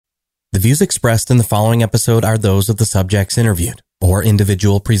views expressed in the following episode are those of the subjects interviewed or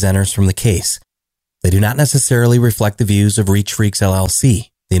individual presenters from the case. They do not necessarily reflect the views of Reach Freaks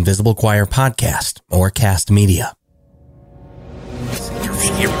LLC, the Invisible Choir podcast, or Cast Media.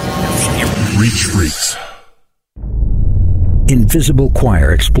 Reach Freaks. Invisible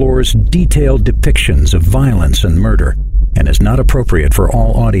Choir explores detailed depictions of violence and murder and is not appropriate for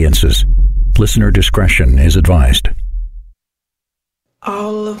all audiences. Listener discretion is advised.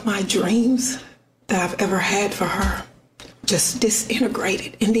 All of my dreams that I've ever had for her just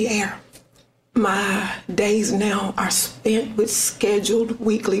disintegrated in the air. My days now are spent with scheduled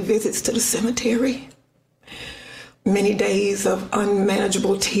weekly visits to the cemetery. Many days of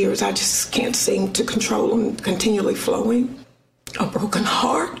unmanageable tears. I just can't seem to control them, continually flowing. A broken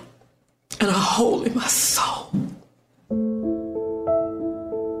heart and a hole in my soul.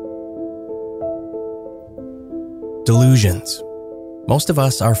 Delusions. Most of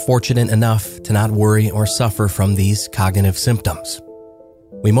us are fortunate enough to not worry or suffer from these cognitive symptoms.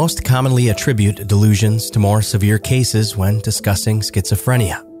 We most commonly attribute delusions to more severe cases when discussing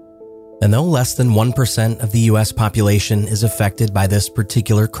schizophrenia. And though less than 1% of the U.S. population is affected by this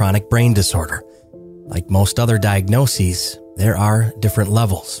particular chronic brain disorder, like most other diagnoses, there are different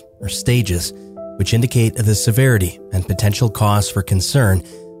levels or stages which indicate the severity and potential cause for concern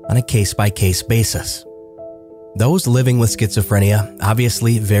on a case-by-case basis. Those living with schizophrenia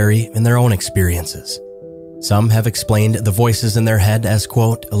obviously vary in their own experiences. Some have explained the voices in their head as,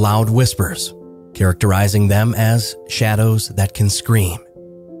 quote, loud whispers, characterizing them as shadows that can scream.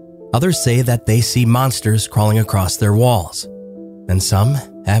 Others say that they see monsters crawling across their walls. And some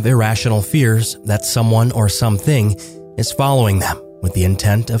have irrational fears that someone or something is following them with the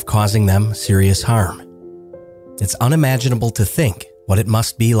intent of causing them serious harm. It's unimaginable to think what it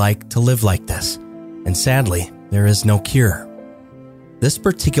must be like to live like this, and sadly, there is no cure. This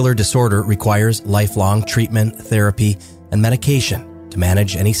particular disorder requires lifelong treatment, therapy, and medication to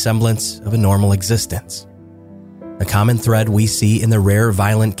manage any semblance of a normal existence. A common thread we see in the rare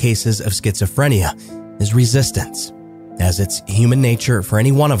violent cases of schizophrenia is resistance, as it's human nature for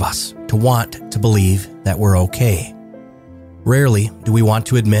any one of us to want to believe that we're okay. Rarely do we want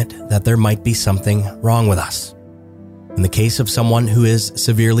to admit that there might be something wrong with us. In the case of someone who is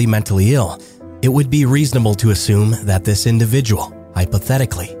severely mentally ill, it would be reasonable to assume that this individual,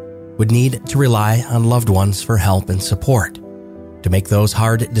 hypothetically, would need to rely on loved ones for help and support, to make those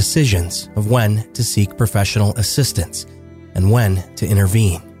hard decisions of when to seek professional assistance and when to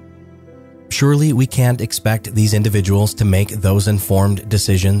intervene. Surely we can't expect these individuals to make those informed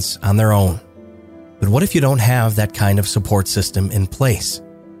decisions on their own. But what if you don't have that kind of support system in place?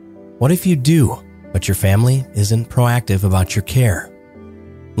 What if you do, but your family isn't proactive about your care?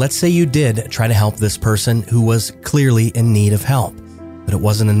 Let's say you did try to help this person who was clearly in need of help, but it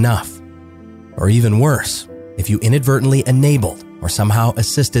wasn't enough. Or even worse, if you inadvertently enabled or somehow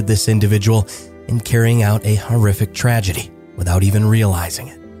assisted this individual in carrying out a horrific tragedy without even realizing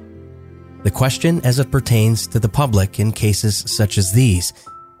it. The question as it pertains to the public in cases such as these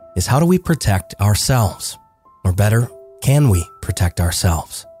is, how do we protect ourselves? Or better, can we protect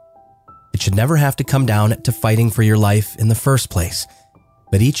ourselves? It should never have to come down to fighting for your life in the first place.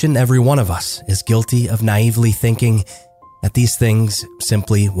 But each and every one of us is guilty of naively thinking that these things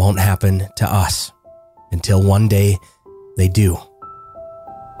simply won't happen to us until one day they do.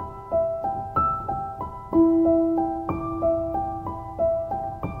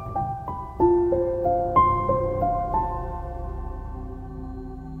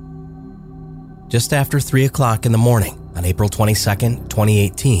 Just after 3 o'clock in the morning on April 22nd,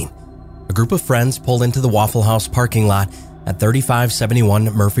 2018, a group of friends pulled into the Waffle House parking lot at 3571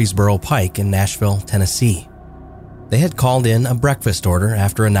 Murfreesboro Pike in Nashville, Tennessee. They had called in a breakfast order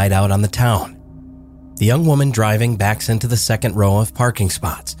after a night out on the town. The young woman driving backs into the second row of parking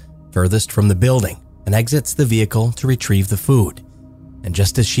spots, furthest from the building, and exits the vehicle to retrieve the food. And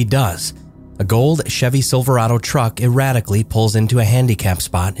just as she does, a gold Chevy Silverado truck erratically pulls into a handicap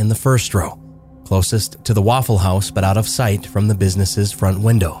spot in the first row, closest to the Waffle House but out of sight from the business's front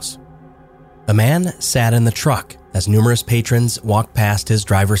windows. A man sat in the truck as numerous patrons walked past his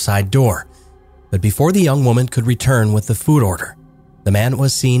driver's side door, but before the young woman could return with the food order, the man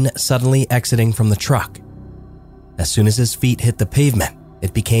was seen suddenly exiting from the truck. As soon as his feet hit the pavement,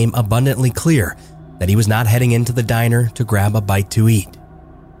 it became abundantly clear that he was not heading into the diner to grab a bite to eat.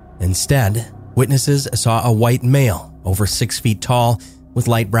 Instead, witnesses saw a white male over 6 feet tall with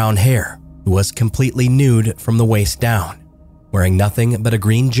light brown hair who was completely nude from the waist down, wearing nothing but a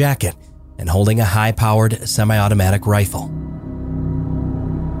green jacket and holding a high-powered semi-automatic rifle.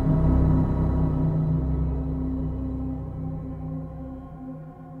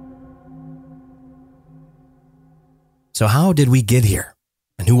 So how did we get here?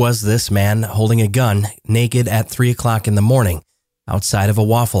 And who was this man holding a gun naked at 3 o'clock in the morning outside of a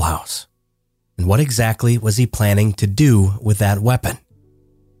Waffle House? And what exactly was he planning to do with that weapon?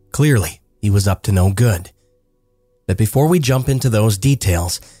 Clearly, he was up to no good. But before we jump into those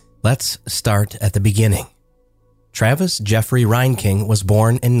details, let's start at the beginning. Travis Jeffrey Reinking was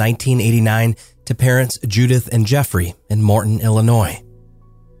born in 1989 to parents Judith and Jeffrey in Morton, Illinois.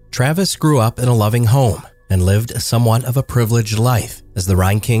 Travis grew up in a loving home and lived somewhat of a privileged life, as the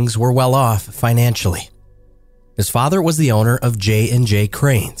Reinkings were well off financially. His father was the owner of J&J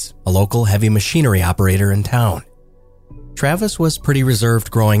Cranes, a local heavy machinery operator in town. Travis was pretty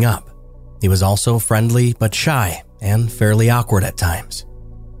reserved growing up. He was also friendly but shy and fairly awkward at times.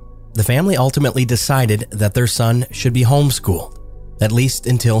 The family ultimately decided that their son should be homeschooled, at least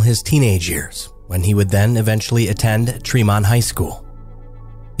until his teenage years, when he would then eventually attend Tremont High School.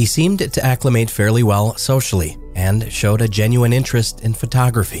 He seemed to acclimate fairly well socially and showed a genuine interest in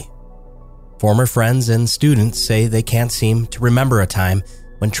photography. Former friends and students say they can't seem to remember a time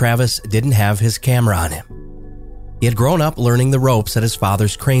when Travis didn't have his camera on him. He had grown up learning the ropes at his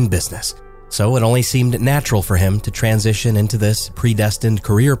father's crane business, so it only seemed natural for him to transition into this predestined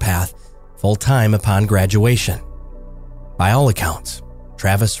career path full-time upon graduation. By all accounts,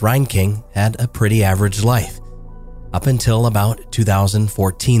 Travis Reinking had a pretty average life, up until about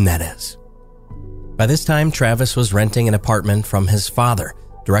 2014, that is. By this time, Travis was renting an apartment from his father,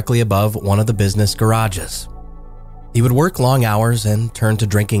 directly above one of the business garages. He would work long hours and turn to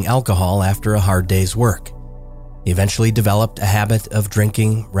drinking alcohol after a hard day's work. He eventually developed a habit of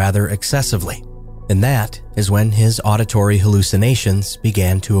drinking rather excessively, and that is when his auditory hallucinations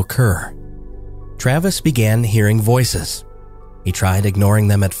began to occur. Travis began hearing voices. He tried ignoring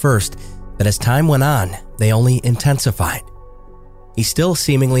them at first, but as time went on, they only intensified. He still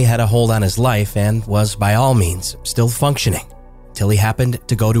seemingly had a hold on his life and was by all means still functioning, till he happened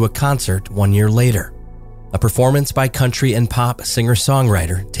to go to a concert 1 year later, a performance by country and pop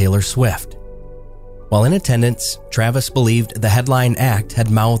singer-songwriter Taylor Swift. While in attendance, Travis believed the headline act had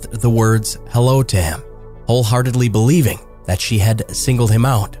mouthed the words "hello" to him, wholeheartedly believing that she had singled him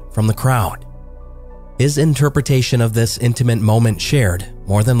out from the crowd. His interpretation of this intimate moment shared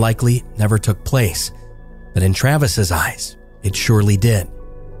more than likely never took place, but in Travis's eyes, it surely did.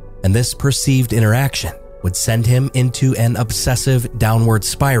 And this perceived interaction would send him into an obsessive downward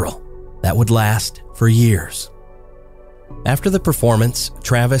spiral that would last for years. After the performance,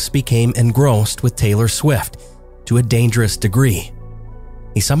 Travis became engrossed with Taylor Swift to a dangerous degree.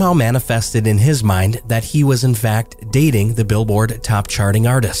 He somehow manifested in his mind that he was in fact dating the Billboard top charting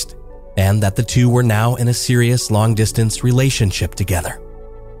artist, and that the two were now in a serious long-distance relationship together.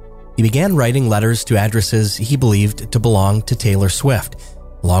 He began writing letters to addresses he believed to belong to Taylor Swift,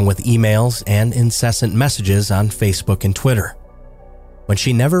 along with emails and incessant messages on Facebook and Twitter. When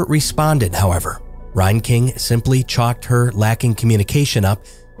she never responded, however, Reinking simply chalked her lacking communication up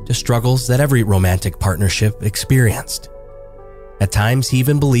to struggles that every romantic partnership experienced. At times, he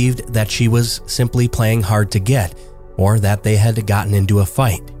even believed that she was simply playing hard to get, or that they had gotten into a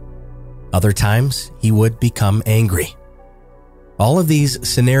fight. Other times, he would become angry. All of these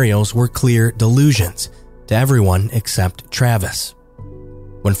scenarios were clear delusions to everyone except Travis.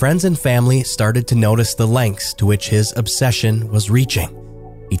 When friends and family started to notice the lengths to which his obsession was reaching,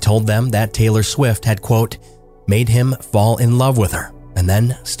 he told them that Taylor Swift had, quote, made him fall in love with her and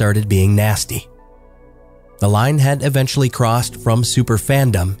then started being nasty. The line had eventually crossed from super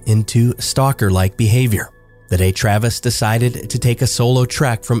fandom into stalker-like behavior. The day Travis decided to take a solo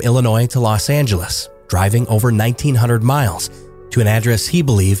trek from Illinois to Los Angeles, driving over 1,900 miles to an address he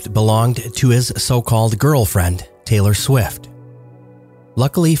believed belonged to his so-called girlfriend, Taylor Swift.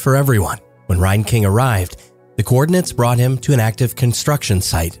 Luckily for everyone, when Reinking arrived, the coordinates brought him to an active construction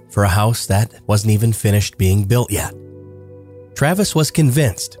site for a house that wasn't even finished being built yet. Travis was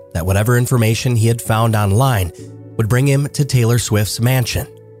convinced that whatever information he had found online would bring him to Taylor Swift's mansion.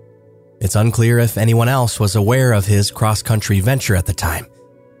 It's unclear if anyone else was aware of his cross-country venture at the time.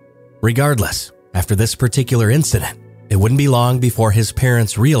 Regardless, after this particular incident, it wouldn't be long before his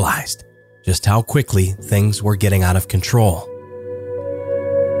parents realized just how quickly things were getting out of control.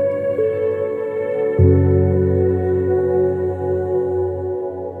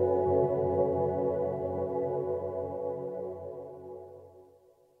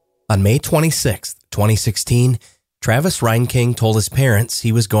 On May 26, 2016, Travis Reinking told his parents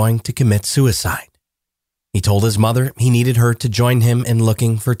he was going to commit suicide. He told his mother he needed her to join him in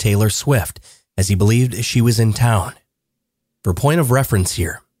looking for Taylor Swift, as he believed she was in town. For point of reference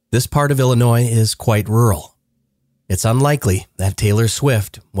here, this part of Illinois is quite rural. It's unlikely that Taylor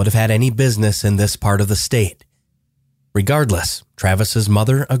Swift would have had any business in this part of the state. Regardless, Travis's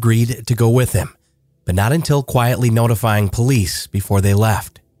mother agreed to go with him, but not until quietly notifying police before they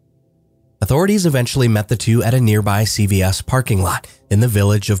left. Authorities eventually met the two at a nearby CVS parking lot in the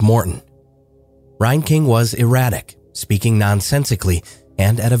village of Morton. Reinking was erratic, speaking nonsensically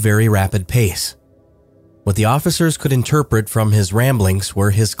and at a very rapid pace. What the officers could interpret from his ramblings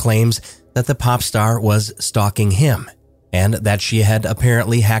were his claims that the pop star was stalking him, and that she had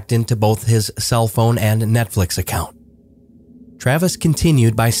apparently hacked into both his cell phone and Netflix account. Travis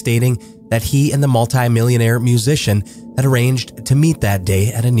continued by stating that he and the multi-millionaire musician had arranged to meet that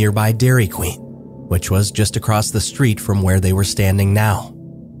day at a nearby Dairy Queen, which was just across the street from where they were standing now.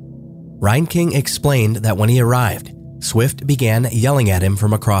 Reinking explained that when he arrived, Swift began yelling at him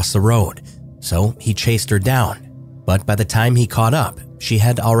from across the road, so he chased her down, but by the time he caught up, she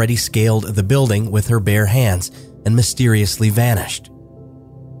had already scaled the building with her bare hands and mysteriously vanished.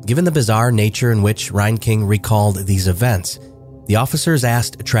 Given the bizarre nature in which Reinking recalled these events, the officers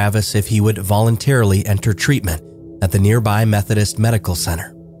asked Travis if he would voluntarily enter treatment at the nearby Methodist Medical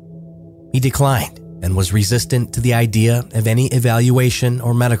Center. He declined and was resistant to the idea of any evaluation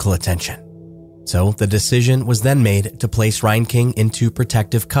or medical attention. So the decision was then made to place Reinking into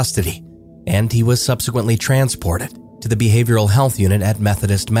protective custody, and he was subsequently transported to the behavioral health unit at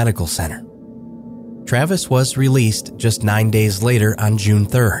Methodist Medical Center. Travis was released just 9 days later on June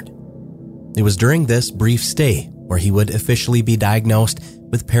 3rd. It was during this brief stay where he would officially be diagnosed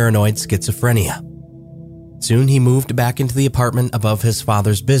with paranoid schizophrenia. Soon he moved back into the apartment above his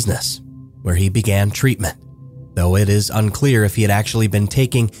father's business, where he began treatment, though it is unclear if he had actually been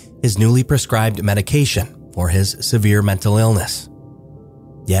taking his newly prescribed medication for his severe mental illness.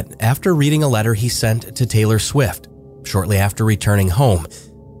 Yet, after reading a letter he sent to Taylor Swift shortly after returning home,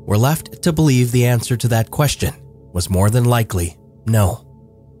 we're left to believe the answer to that question was more than likely no.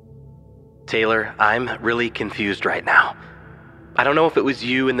 Taylor, I'm really confused right now. I don't know if it was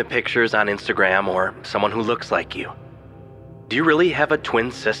you in the pictures on Instagram or someone who looks like you. Do you really have a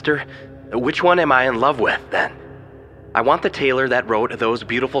twin sister? Which one am I in love with, then? I want the Taylor that wrote those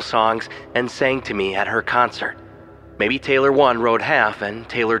beautiful songs and sang to me at her concert. Maybe Taylor 1 wrote half and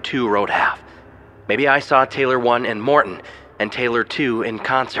Taylor 2 wrote half. Maybe I saw Taylor 1 in Morton and Taylor 2 in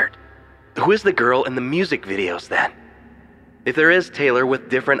concert. Who is the girl in the music videos, then? If there is Taylor with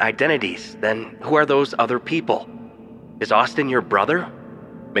different identities, then who are those other people? Is Austin your brother?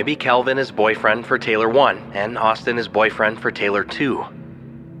 Maybe Calvin is boyfriend for Taylor 1 and Austin is boyfriend for Taylor 2.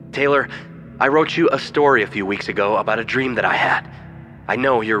 Taylor, I wrote you a story a few weeks ago about a dream that I had. I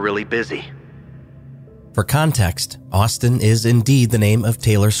know you're really busy. For context, Austin is indeed the name of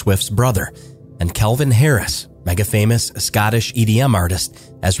Taylor Swift's brother, and Calvin Harris, mega-famous Scottish EDM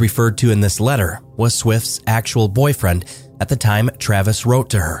artist, as referred to in this letter, was Swift's actual boyfriend at the time Travis wrote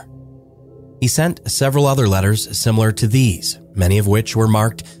to her. He sent several other letters similar to these, many of which were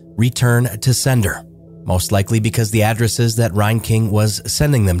marked "Return to Sender," most likely because the addresses that Reinking was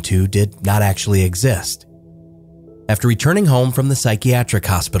sending them to did not actually exist. After returning home from the psychiatric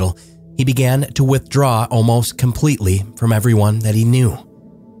hospital, he began to withdraw almost completely from everyone that he knew.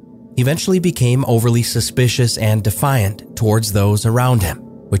 He eventually became overly suspicious and defiant towards those around him,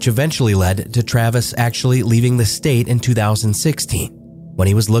 which eventually led to Travis actually leaving the state in 2016, when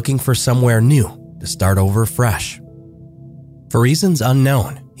he was looking for somewhere new to start over fresh. For reasons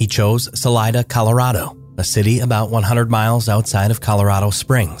unknown, he chose Salida, Colorado, a city about 100 miles outside of Colorado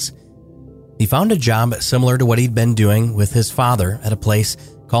Springs. He found a job similar to what he'd been doing with his father at a place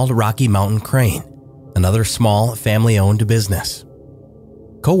called Rocky Mountain Crane, another small family-owned business.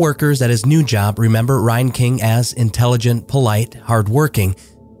 Co-workers at his new job remember Reinking as intelligent, polite, hardworking,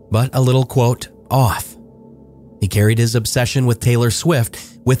 but a little, quote, off. He carried his obsession with Taylor Swift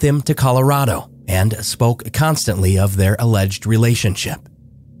with him to Colorado and spoke constantly of their alleged relationship.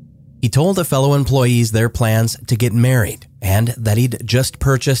 He told the fellow employees their plans to get married and that he'd just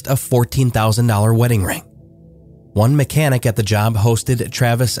purchased a $14,000 wedding ring. One mechanic at the job hosted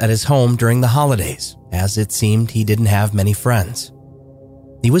Travis at his home during the holidays, as it seemed he didn't have many friends.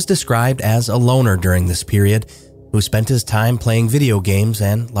 He was described as a loner during this period, who spent his time playing video games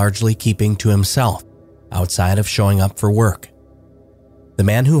and largely keeping to himself, outside of showing up for work. The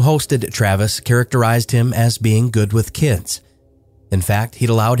man who hosted Travis characterized him as being good with kids. In fact, he'd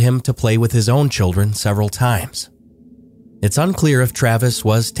allowed him to play with his own children several times. It's unclear if Travis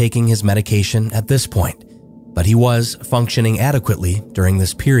was taking his medication at this point, but he was functioning adequately during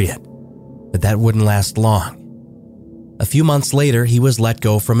this period. But that wouldn't last long. A few months later, he was let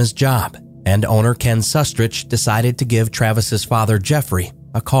go from his job, and owner Ken Sustrich decided to give Travis's father, Jeffrey,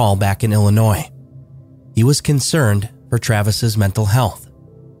 a call back in Illinois. He was concerned for Travis's mental health.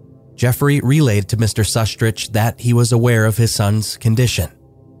 Jeffrey relayed to Mr. Sustrich that he was aware of his son's condition.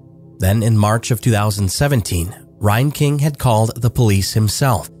 Then in March of 2017, Ryan King had called the police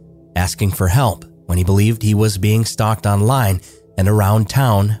himself, asking for help when he believed he was being stalked online and around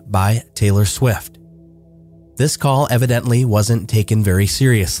town by Taylor Swift. This call evidently wasn't taken very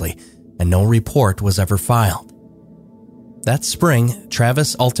seriously, and no report was ever filed. That spring,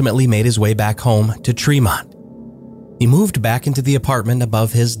 Travis ultimately made his way back home to Tremont. He moved back into the apartment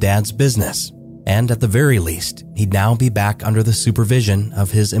above his dad's business, and at the very least, he'd now be back under the supervision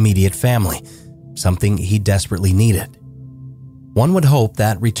of his immediate family, something he desperately needed. One would hope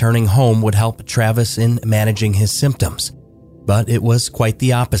that returning home would help Travis in managing his symptoms, but it was quite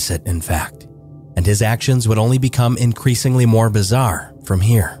the opposite, in fact, and his actions would only become increasingly more bizarre from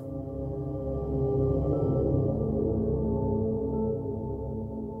here.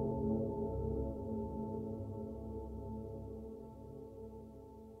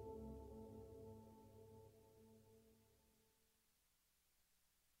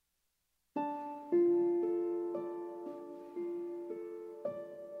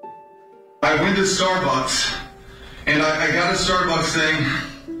 I went to Starbucks, and I got a Starbucks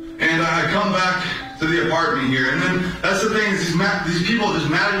thing, and I come back to the apartment here, and then that's the thing, is these people just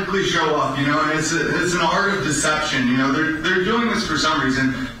magically show up, you know, and it's an art of deception, you know, they're doing this for some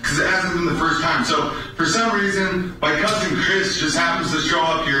reason, because it hasn't been the first time. So for some reason, my cousin Chris just happens to show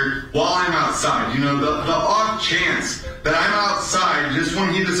up here while I'm outside, you know, the off chance that I'm outside just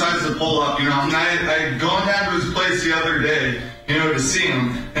when he decides to pull up, you know, and I had gone down to his place the other day, you know, to see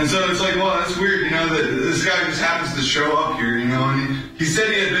him. And so it's like, well, that's weird, you know, that this guy just happens to show up here, you know, and he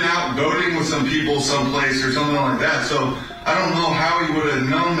said he had been out voting with some people someplace or something like that. So I don't know how he would have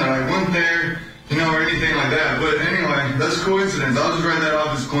known that I went there, you know, or anything like that. But anyway, that's coincidence. I'll just write that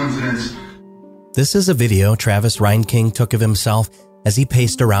off as coincidence. This is a video Travis Ryan King took of himself as he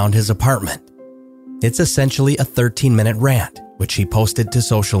paced around his apartment. It's essentially a 13-minute rant, which he posted to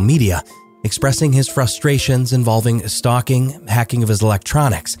social media, expressing his frustrations involving stalking, hacking of his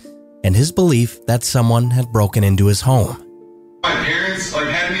electronics, and his belief that someone had broken into his home. My parents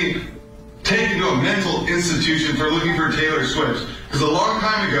had me taken to a mental institution for looking for Taylor Swift. Because a long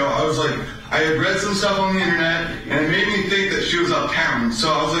time ago, I had read some stuff on the internet, and it made me think that she was uptown.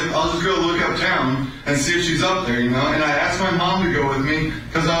 So I was like, I'll just go look uptown and see if she's up there, you know? And I asked my mom to go with me,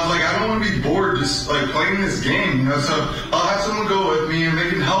 because I was like, I don't want to be bored just playing this game, you know? So I'll have someone go with me, and they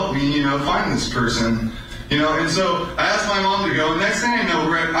can help me, you know, find this person, you know? And so I asked my mom to go, and next thing I know,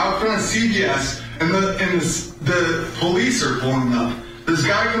 we're out front of CVS, and the police are pulling up. This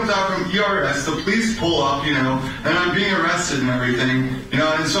guy comes out from ERS, the police pull up, you know, and I'm being arrested and everything, you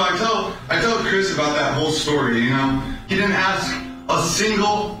know, and so I tell Chris about that whole story, you know. He didn't ask a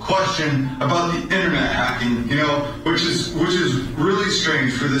single question about the internet hacking, you know, which is really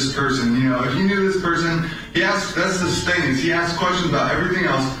strange for this person, you know. If you knew this person, that's the thing, is he asks questions about everything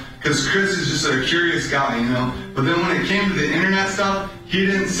else, because Chris is just a curious guy, you know. But then when it came to the internet stuff, he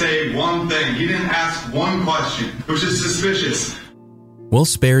didn't say one thing. He didn't ask one question, which is suspicious. We'll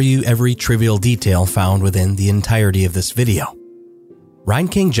spare you every trivial detail found within the entirety of this video. Ryan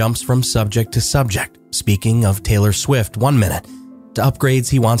King jumps from subject to subject, speaking of Taylor Swift one minute, to upgrades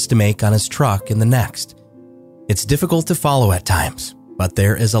he wants to make on his truck in the next. It's difficult to follow at times, but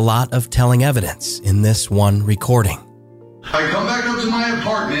there is a lot of telling evidence in this one recording. I come back up to my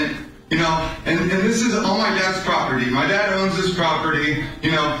apartment, you know, and this is on my dad's property. My dad owns this property,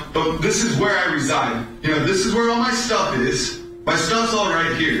 you know, but this is where I reside. You know, this is where all my stuff is. My stuff's all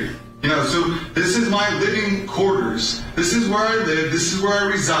right here, you know, so this is my living quarters. This is where I live. This is where I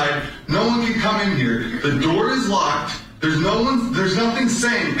reside. No one can come in here. The door is locked. There's nothing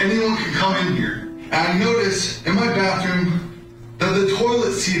saying anyone can come in here. And I notice in my bathroom that the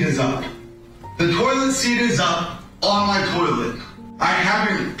toilet seat is up. The toilet seat is up on my toilet. I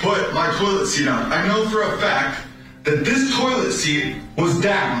haven't put my toilet seat up. I know for a fact that this toilet seat was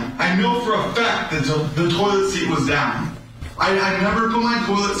down. I know for a fact that the toilet seat was down. I never put my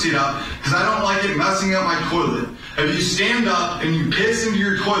toilet seat up because I don't like it messing up my toilet. If you stand up and you piss into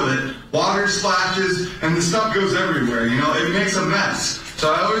your toilet, water splashes and the stuff goes everywhere, you know, it makes a mess.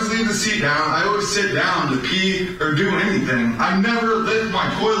 So I always leave the seat down. I always sit down to pee or do anything. I never lift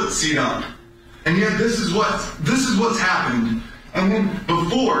my toilet seat up. And yet this is what's happened. And then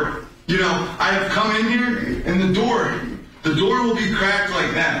before, you know, I have come in here and the door will be cracked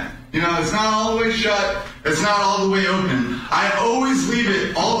like that. You know, it's not all the way shut. It's not all the way open. I always leave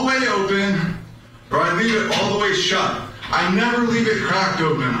it all the way open, or I leave it all the way shut. I never leave it cracked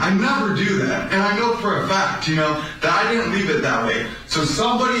open. I never do that. And I know for a fact, you know, that I didn't leave it that way. So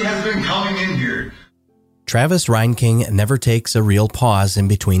somebody has been coming in here. Travis Reinking never takes a real pause in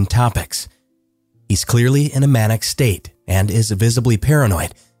between topics. He's clearly in a manic state and is visibly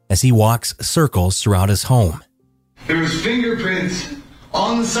paranoid as he walks circles throughout his home. There's fingerprints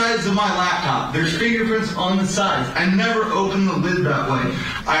on the sides of my laptop. There's fingerprints on the sides. I never open the lid that way.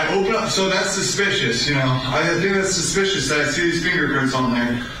 I open up, so that's suspicious, you know. I think that's suspicious that I see these fingerprints on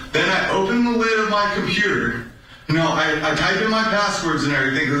there. Then I open the lid of my computer. You know, I type in my passwords and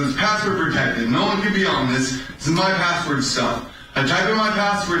everything because it's password protected. No one can be on this. This is my password stuff. I type in my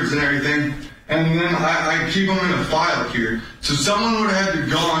passwords and everything, and then I keep them in a file here. So someone would have had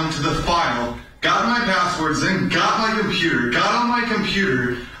to gone to the file, got my passwords, then got my computer, got on my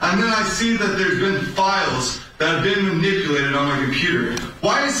computer, and then I see that there's been files that have been manipulated on my computer.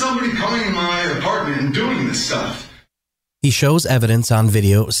 Why is somebody coming in my apartment and doing this stuff? He shows evidence on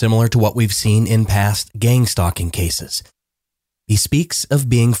video similar to what we've seen in past gang stalking cases. He speaks of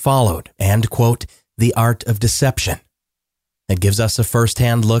being followed and, quote, the art of deception. It gives us a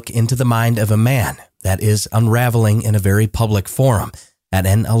first-hand look into the mind of a man that is unraveling in a very public forum at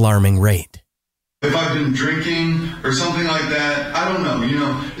an alarming rate. If I've been drinking or something like that, I don't know, you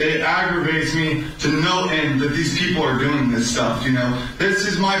know, it aggravates me to no end that these people are doing this stuff, you know. This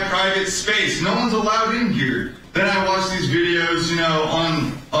is my private space. No one's allowed in here. Then I watch these videos, you know,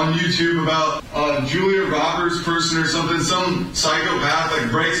 on YouTube about Julia Roberts person or something, some psychopath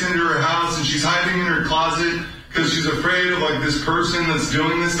like breaks into her house and she's hiding in her closet because she's afraid of like this person that's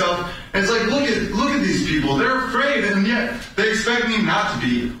doing this stuff. And it's like, look at these people. They're afraid and yet they expect me not to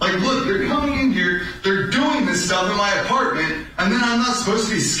be. Like, look, they're coming in here, they're doing this stuff in my apartment, and then I'm not supposed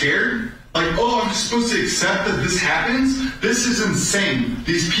to be scared? Like, oh, I'm just supposed to accept that this happens? This is insane.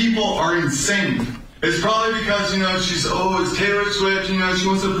 These people are insane. It's probably because, you know, it's Taylor Swift, you know, she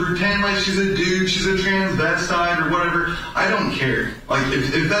wants to pretend like she's a dude, she's a transvestite or whatever. I don't care. Like,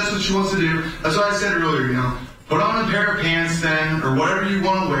 if that's what she wants to do, that's what I said earlier, you know. Put on a pair of pants then, or whatever you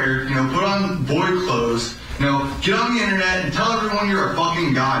want to wear, you know, put on boy clothes, you know, get on the internet and tell everyone you're a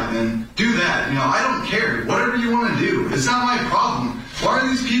fucking guy then. Do that, you know, I don't care. Whatever you want to do. It's not my problem. Why are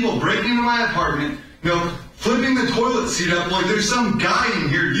these people breaking into my apartment, you know, flipping the toilet seat up like there's some guy in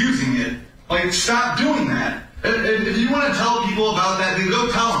here using it? Like, stop doing that. If you want to tell people about that, then go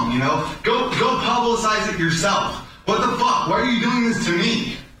tell them, you know. Go publicize it yourself. What the fuck? Why are you doing this to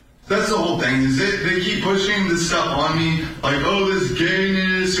me? That's the whole thing, is they keep pushing this stuff on me, like, oh, this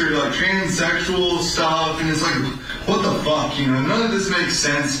gayness or like transsexual stuff, and it's like, what the fuck, you know? None of this makes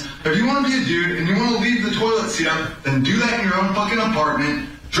sense. If you want to be a dude and you want to leave the toilet seat up, then do that in your own fucking apartment.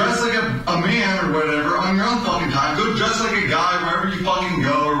 Dress like a man or whatever on your own fucking time. Go dress like a guy wherever you fucking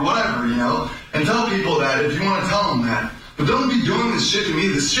go or whatever, you know? And tell people that if you want to tell them that. But don't be doing this shit to me.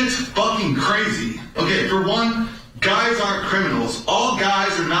 This shit's fucking crazy. Okay, for one, guys aren't criminals. All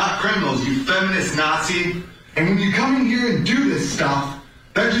guys are not criminals, you feminist Nazi. And when you come in here and do this stuff,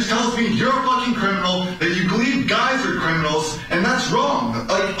 that just tells me you're a fucking criminal, that you believe guys are criminals, and that's wrong.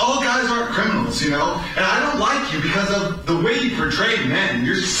 Like, all guys aren't criminals, you know? And I don't like you because of the way you portray men.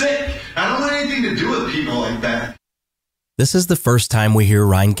 You're sick. I don't want anything to do with people like that. This is the first time we hear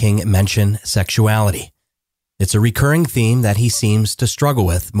Reinking mention sexuality. It's a recurring theme that he seems to struggle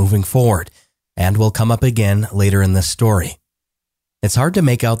with moving forward, and will come up again later in this story. It's hard to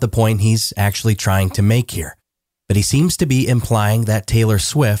make out the point he's actually trying to make here, but he seems to be implying that Taylor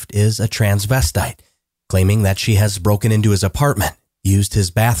Swift is a transvestite, claiming that she has broken into his apartment, used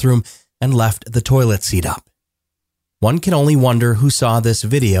his bathroom, and left the toilet seat up. One can only wonder who saw this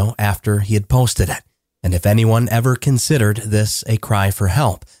video after he had posted it, and if anyone ever considered this a cry for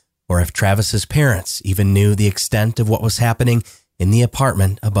help, or if Travis's parents even knew the extent of what was happening in the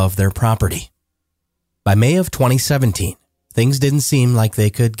apartment above their property. By May of 2017, things didn't seem like they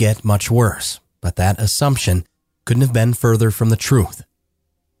could get much worse, but that assumption couldn't have been further from the truth.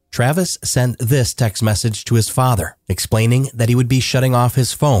 Travis sent this text message to his father, explaining that he would be shutting off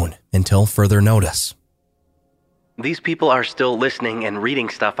his phone until further notice. These people are still listening and reading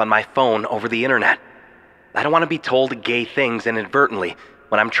stuff on my phone over the internet. I don't want to be told gay things inadvertently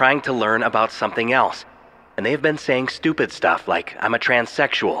when I'm trying to learn about something else, and they've been saying stupid stuff like I'm a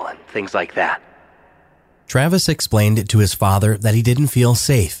transsexual and things like that. Travis explained to his father that he didn't feel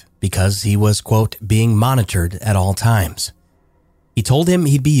safe because he was, quote, being monitored at all times. He told him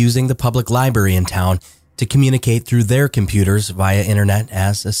he'd be using the public library in town to communicate through their computers via internet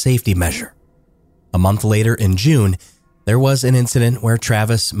as a safety measure. A month later in June, there was an incident where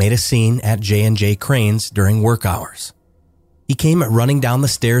Travis made a scene at J&J Cranes during work hours. He came running down the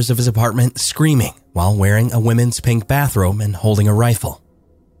stairs of his apartment screaming while wearing a women's pink bathrobe and holding a rifle.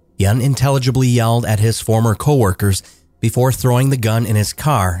 He unintelligibly yelled at his former coworkers before throwing the gun in his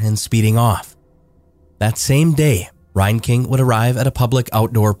car and speeding off. That same day, Reinking would arrive at a public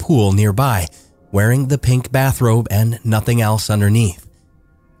outdoor pool nearby, wearing the pink bathrobe and nothing else underneath.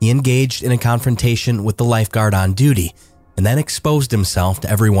 He engaged in a confrontation with the lifeguard on duty and then exposed himself to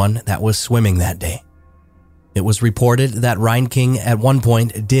everyone that was swimming that day. It was reported that Reinking at one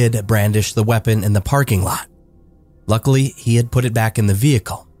point did brandish the weapon in the parking lot. Luckily, he had put it back in the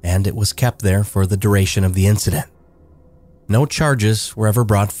vehicle, and it was kept there for the duration of the incident. No charges were ever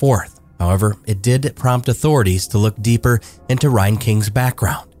brought forth. However, it did prompt authorities to look deeper into Reinking's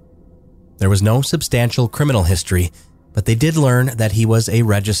background. There was no substantial criminal history, but they did learn that he was a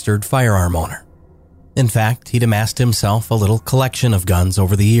registered firearm owner. In fact, he'd amassed himself a little collection of guns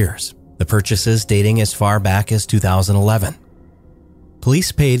over the years, the purchases dating as far back as 2011.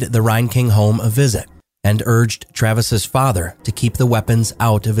 Police paid the Reinking home a visit and urged Travis's father to keep the weapons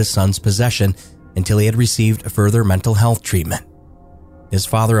out of his son's possession until he had received further mental health treatment. His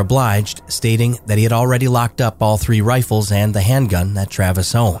father obliged, stating that he had already locked up all 3 rifles and the handgun that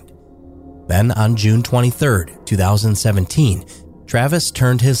Travis owned. Then on June 23, 2017, Travis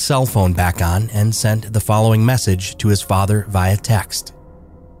turned his cell phone back on and sent the following message to his father via text.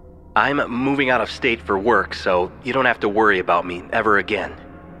 I'm moving out of state for work, so you don't have to worry about me ever again.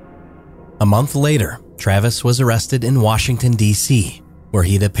 A month later, Travis was arrested in Washington, D.C., where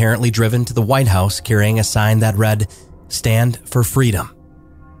he had apparently driven to the White House carrying a sign that read, "Stand for Freedom."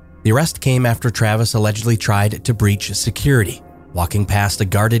 The arrest came after Travis allegedly tried to breach security, walking past a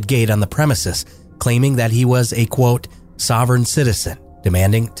guarded gate on the premises, claiming that he was a, quote, sovereign citizen,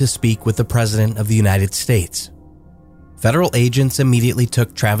 demanding to speak with the President of the United States. Federal agents immediately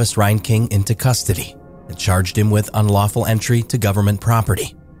took Travis Reinking into custody and charged him with unlawful entry to government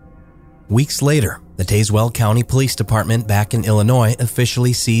property. Weeks later, the Tazewell County Police Department back in Illinois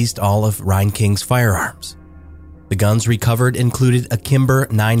officially seized all of Reinking's firearms. The guns recovered included a Kimber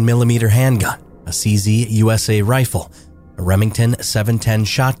 9mm handgun, a CZ USA rifle, a Remington 710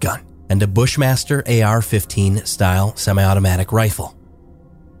 shotgun, and a Bushmaster AR-15 style semi-automatic rifle.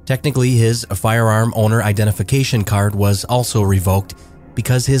 Technically, his firearm owner identification card was also revoked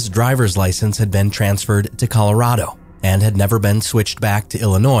because his driver's license had been transferred to Colorado and had never been switched back to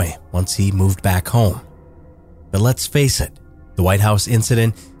Illinois once he moved back home. But let's face it, the White House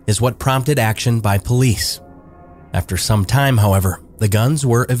incident is what prompted action by police. After some time, however, the guns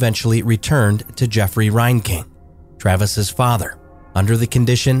were eventually returned to Jeffrey Reinking, Travis's father, under the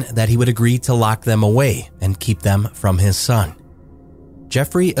condition that he would agree to lock them away and keep them from his son.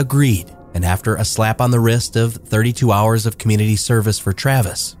 Jeffrey agreed, and after a slap on the wrist of 32 hours of community service for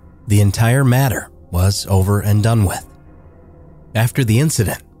Travis, the entire matter was over and done with. After the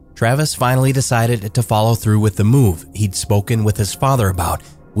incident, Travis finally decided to follow through with the move he'd spoken with his father about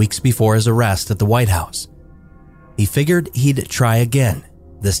weeks before his arrest at the White House. He figured he'd try again,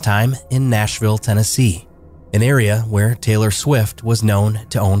 this time in Nashville, Tennessee, an area where Taylor Swift was known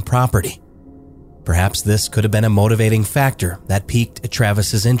to own property. Perhaps this could have been a motivating factor that piqued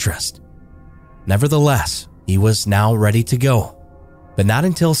Travis's interest. Nevertheless, he was now ready to go, but not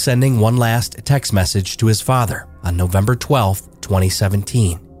until sending one last text message to his father on November 12,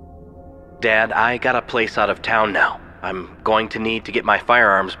 2017. Dad, I got a place out of town now. I'm going to need to get my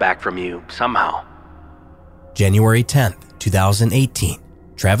firearms back from you somehow. January 10, 2018,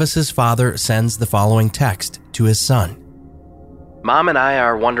 Travis's father sends the following text to his son. Mom and I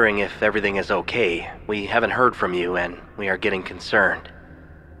are wondering if everything is okay. We haven't heard from you and we are getting concerned.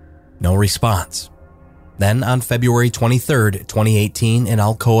 No response. Then on February 23, 2018 in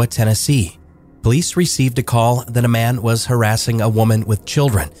Alcoa, Tennessee, police received a call that a man was harassing a woman with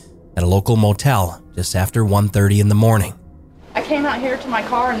children at a local motel just after 1:30 in the morning. I came out here to my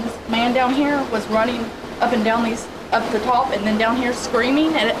car and this man down here was running up and down these, up the top and then down here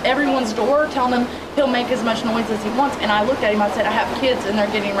screaming at everyone's door, telling them he'll make as much noise as he wants. And I looked at him, I said, I have kids and they're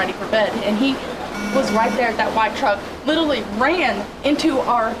getting ready for bed. And he was right there at that white truck, literally ran into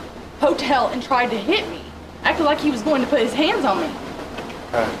our hotel and tried to hit me. Acted like he was going to put his hands on me.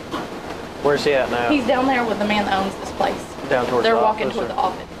 Where's he at now? He's down there with the man that owns this place. Down towards They're the walking office, toward the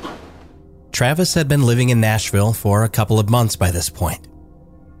office. Travis had been living in Nashville for a couple of months by this point.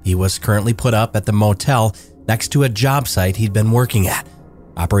 He was currently put up at the motel next to a job site he'd been working at,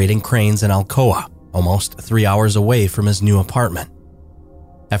 operating cranes in Alcoa, almost 3 hours away from his new apartment.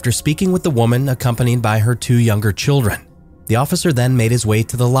 After speaking with the woman accompanied by her 2 younger children, the officer then made his way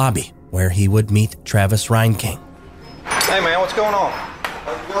to the lobby where he would meet Travis Reinking. Hey man, what's going on?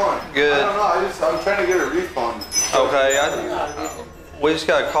 How's it going? Good. I don't know, I'm trying to get a refund. Okay, we just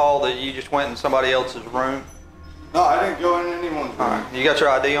got a call that you just went in somebody else's room. No, I didn't go in anyone's room. Alright, you got your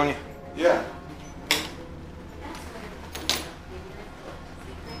ID on you? Yeah.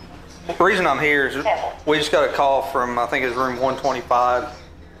 The reason I'm here is we just got a call from, I think it's room 125,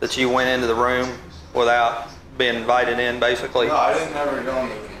 that you went into the room without being invited in, basically. No, I didn't ever go in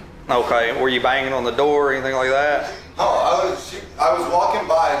the room. Okay, were you banging on the door or anything like that? No, I was walking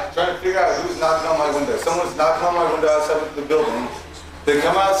by trying to figure out who was knocking on my window. Someone's knocking on my window outside of the building. They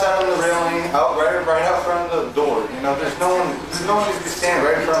come outside on the railing, right out front of the door. You know, there's no one needs to be standing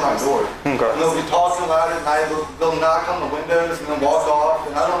right in front of my door. Okay. And they'll be talking loud at night. They'll knock on the windows and then walk off,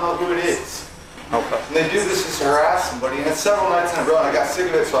 and I don't know who it is. Okay. And they do this just to harass somebody, and it's several nights in a row, and I got sick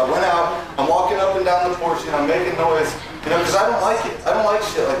of it, so I went out. I'm walking up and down the porch, and I'm making noise, you know, because I don't like it. I don't like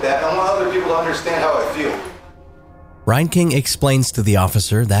shit like that, and I want other people to understand how I feel. Ryan King explains to the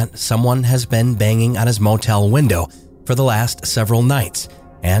officer that someone has been banging on his motel window for the last several nights,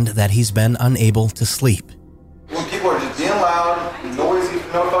 and that he's been unable to sleep. When people are just being loud, noisy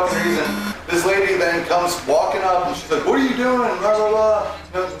for no fucking reason, this lady then comes walking up and she's like, "What are you doing?" Blah, blah, blah.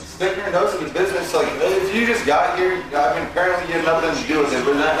 You know, sticking her nose in the business. Like, if you just got here, I mean, apparently you had nothing to do with it,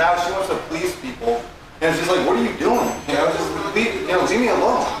 but now she wants to police people. And it's just like, what are you doing? You know, just leave me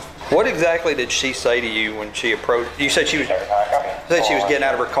alone. What exactly did she say to you when she approached? You said she was getting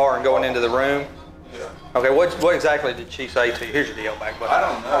out of her car and going into the room? Yeah. Okay, what exactly did she say to you? Here's your deal back, buddy. I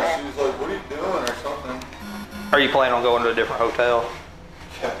don't know. She was like, "What are you doing?" or something. Are you planning on going to a different hotel?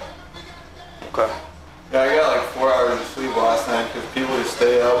 Yeah. Okay. Yeah, I got like 4 hours of sleep last night because people just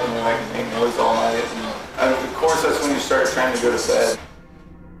stay up and they make noise all night. And of course, that's when you start trying to go to bed.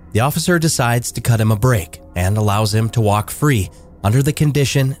 The officer decides to cut him a break and allows him to walk free under the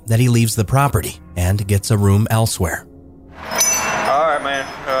condition that he leaves the property and gets a room elsewhere. All right, man.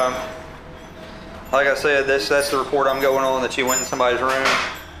 Like I said, that's the report I'm going on, that you went in somebody's room.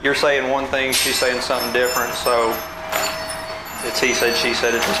 You're saying one thing, she's saying something different, so it's he said, she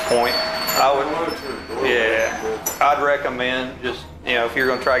said at this point. I'd recommend just, you know, if you're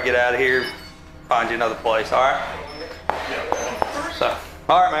going to try to get out of here, find you another place, all right? So,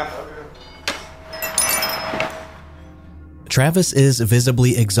 all right, man. Travis is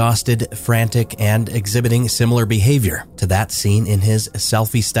visibly exhausted, frantic, and exhibiting similar behavior to that seen in his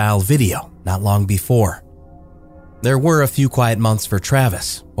selfie-style video not long before. There were a few quiet months for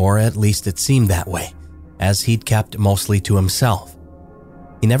Travis, or at least it seemed that way, as he'd kept mostly to himself.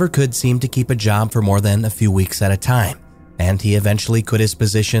 He never could seem to keep a job for more than a few weeks at a time, and he eventually quit his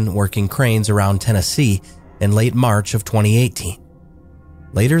position working cranes around Tennessee in late March of 2018.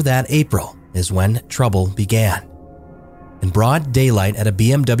 Later that April is when trouble began. In broad daylight at a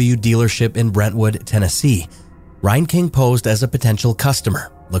BMW dealership in Brentwood, Tennessee, Ryan King posed as a potential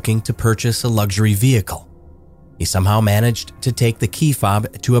customer looking to purchase a luxury vehicle. He somehow managed to take the key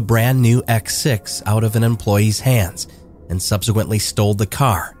fob to a brand new X6 out of an employee's hands and subsequently stole the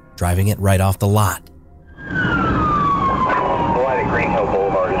car, driving it right off the lot.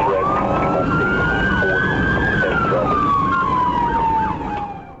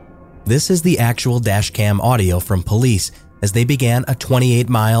 This is the actual dashcam audio from police as they began a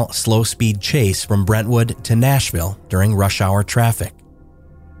 28-mile slow-speed chase from Brentwood to Nashville during rush hour traffic.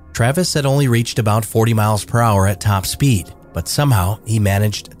 Travis had only reached about 40 miles per hour at top speed, but somehow he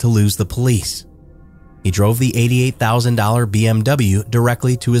managed to lose the police. He drove the $88,000 BMW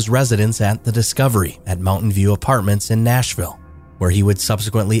directly to his residence at the Discovery at Mountain View Apartments in Nashville, where he would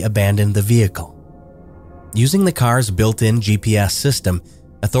subsequently abandon the vehicle. Using the car's built-in GPS system,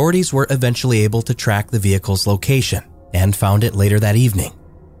 authorities were eventually able to track the vehicle's location and found it later that evening,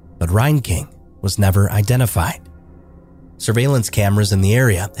 but Ryan King was never identified. Surveillance cameras in the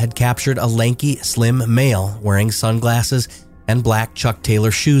area had captured a lanky, slim male wearing sunglasses and black Chuck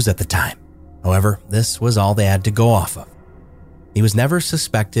Taylor shoes at the time. However, this was all they had to go off of. He was never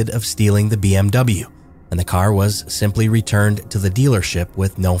suspected of stealing the BMW, and the car was simply returned to the dealership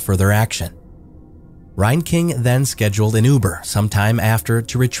with no further action. Ryan King then scheduled an Uber sometime after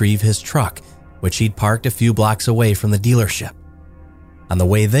to retrieve his truck, which he'd parked a few blocks away from the dealership. On the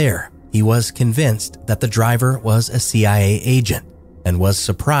way there, he was convinced that the driver was a CIA agent and was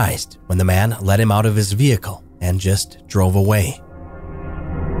surprised when the man let him out of his vehicle and just drove away.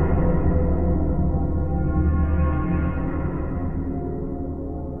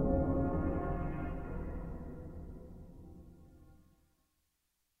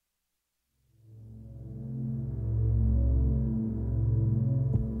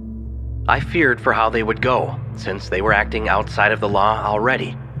 I feared for how they would go, since they were acting outside of the law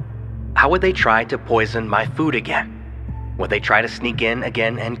already. How would they try to poison my food again? Would they try to sneak in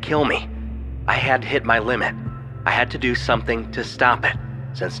again and kill me? I had hit my limit. I had to do something to stop it,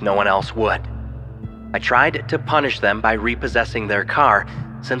 since no one else would. I tried to punish them by repossessing their car,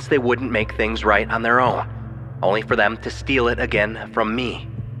 since they wouldn't make things right on their own, only for them to steal it again from me.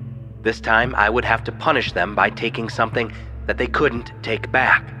 This time, I would have to punish them by taking something that they couldn't take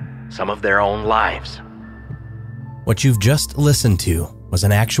back, some of their own lives. What you've just listened to was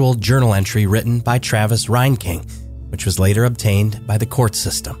an actual journal entry written by Travis Reinking, which was later obtained by the court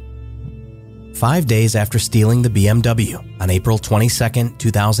system. 5 days after stealing the BMW on April 22,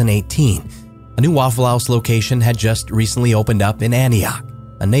 2018, a new Waffle House location had just recently opened up in Antioch,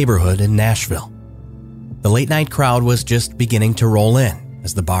 a neighborhood in Nashville. The late-night crowd was just beginning to roll in,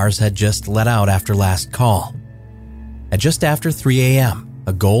 as the bars had just let out after last call. At just after 3 a.m.,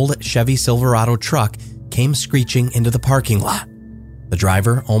 a gold Chevy Silverado truck came screeching into the parking lot, the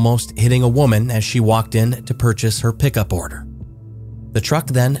driver almost hitting a woman as she walked in to purchase her pickup order. The truck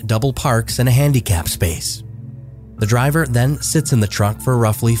then double parks in a handicap space. The driver then sits in the truck for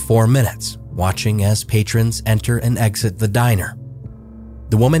roughly 4 minutes, watching as patrons enter and exit the diner.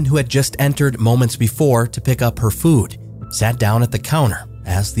 The woman who had just entered moments before to pick up her food sat down at the counter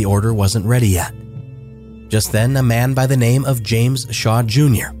as the order wasn't ready yet. Just then, a man by the name of James Shaw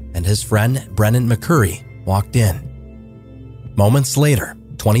Jr. and his friend Brennan McCurry walked in. Moments later,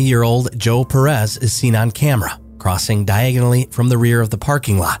 20-year-old Joe Perez is seen on camera crossing diagonally from the rear of the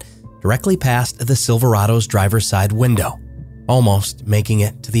parking lot, directly past the Silverado's driver's side window, almost making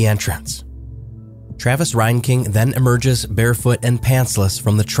it to the entrance. Travis Reinking then emerges barefoot and pantsless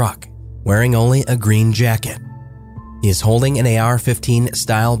from the truck, wearing only a green jacket. He is holding an AR-15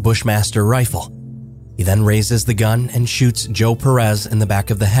 style Bushmaster rifle. He then raises the gun and shoots Joe Perez in the back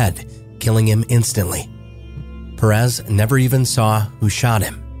of the head, killing him instantly. Perez never even saw who shot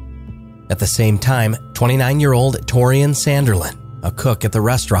him. At the same time, 29-year-old Torian Sanderlin, a cook at the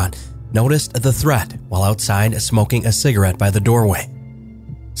restaurant, noticed the threat while outside smoking a cigarette by the doorway.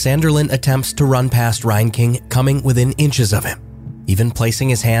 Sanderlin attempts to run past Reinking, coming within inches of him, even placing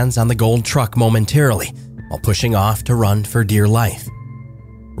his hands on the gold truck momentarily while pushing off to run for dear life.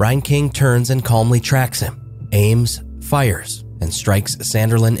 Reinking turns and calmly tracks him, aims, fires, and strikes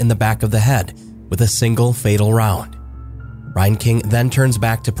Sanderlin in the back of the head with a single fatal round. Reinking then turns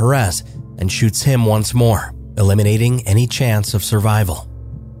back to Perez and shoots him once more, eliminating any chance of survival.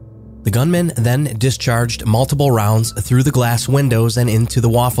 The gunman then discharged multiple rounds through the glass windows and into the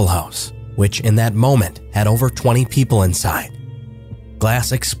Waffle House, which in that moment had over 20 people inside.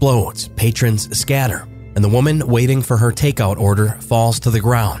 Glass explodes, patrons scatter, and the woman waiting for her takeout order falls to the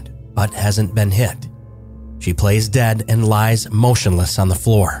ground, but hasn't been hit. She plays dead and lies motionless on the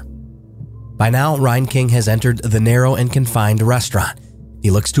floor. By now, Reinking has entered the narrow and confined restaurant. He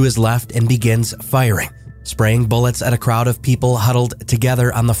looks to his left and begins firing, spraying bullets at a crowd of people huddled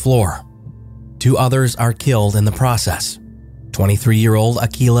together on the floor. 2 others are killed in the process, 23-year-old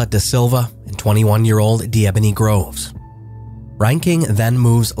Aquila Da Silva and 21-year-old Diebony Groves. Reinking then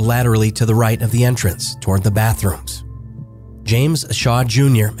moves laterally to the right of the entrance toward the bathrooms. James Shaw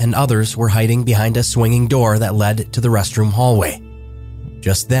Jr. and others were hiding behind a swinging door that led to the restroom hallway.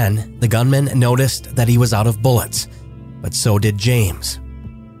 Just then, the gunman noticed that he was out of bullets, but so did James.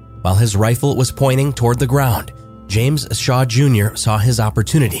 While his rifle was pointing toward the ground, James Shaw Jr. saw his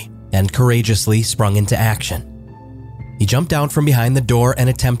opportunity and courageously sprung into action. He jumped out from behind the door and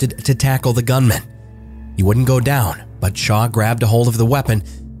attempted to tackle the gunman. He wouldn't go down, but Shaw grabbed a hold of the weapon,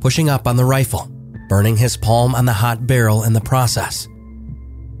 pushing up on the rifle, burning his palm on the hot barrel in the process.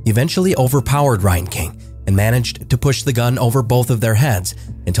 He eventually overpowered Reinking and managed to push the gun over both of their heads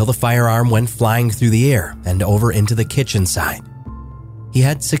until the firearm went flying through the air and over into the kitchen side. He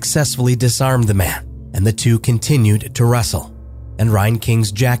had successfully disarmed the man, and the two continued to wrestle, and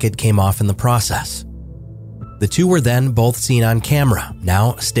Reinking's jacket came off in the process. The two were then both seen on camera,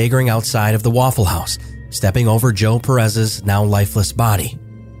 now staggering outside of the Waffle House, stepping over Joe Perez's now lifeless body.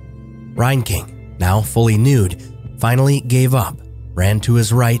 Reinking, now fully nude, finally gave up, ran to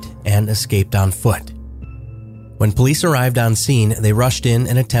his right, and escaped on foot. When police arrived on scene, they rushed in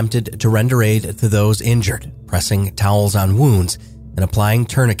and attempted to render aid to those injured, pressing towels on wounds and applying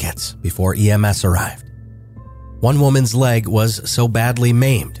tourniquets before EMS arrived. One woman's leg was so badly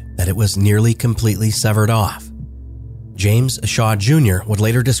maimed that it was nearly completely severed off. James Shaw Jr. would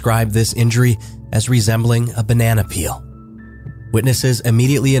later describe this injury as resembling a banana peel. Witnesses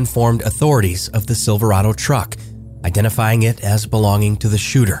immediately informed authorities of the Silverado truck, identifying it as belonging to the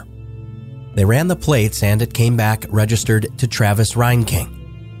shooter. They ran the plates and it came back registered to Travis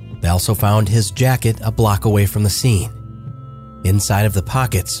Reinking. They also found his jacket a block away from the scene. Inside of the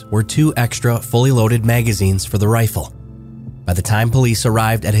pockets were 2 extra fully loaded magazines for the rifle. By the time police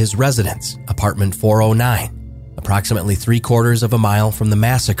arrived at his residence, apartment 409, approximately 3/4 of a mile from the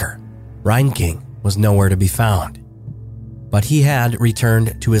massacre, Reinking was nowhere to be found. But he had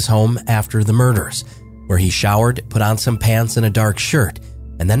returned to his home after the murders, where he showered, put on some pants and a dark shirt,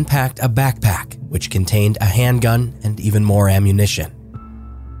 and then packed a backpack which contained a handgun and even more ammunition.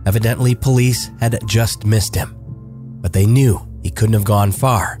 Evidently, police had just missed him, but they knew he couldn't have gone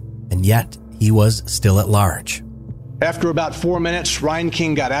far, and yet he was still at large. After about 4 minutes, Ryan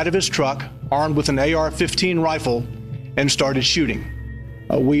King got out of his truck, armed with an AR-15 rifle, and started shooting.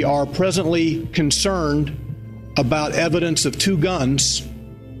 We are presently concerned about evidence of 2 guns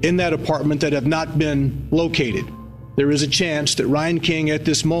in that apartment that have not been located. There is a chance that Ryan King at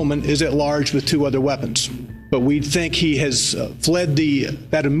this moment is at large with 2 other weapons. But we think he has fled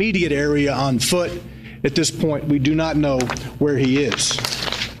that immediate area on foot. At this point, we do not know where he is.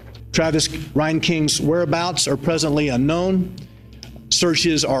 Ryan King's whereabouts are presently unknown.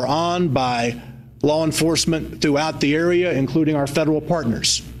 Searches are on by law enforcement throughout the area, including our federal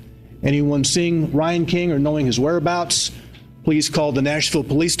partners. Anyone seeing Ryan King or knowing his whereabouts, please call the Nashville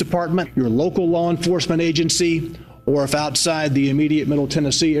Police Department, your local law enforcement agency, or if outside the immediate Middle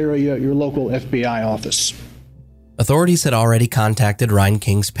Tennessee area, your local FBI office. Authorities had already contacted Ryan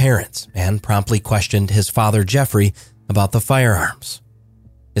King's parents and promptly questioned his father, Jeffrey, about the firearms.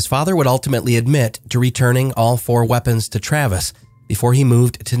 His father would ultimately admit to returning all 4 weapons to Travis before he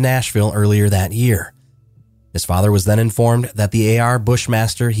moved to Nashville earlier that year. His father was then informed that the AR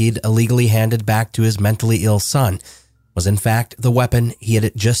Bushmaster he'd illegally handed back to his mentally ill son was in fact the weapon he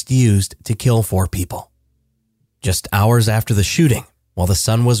had just used to kill 4 people. Just hours after the shooting, while the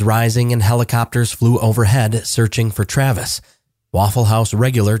sun was rising and helicopters flew overhead searching for Travis, Waffle House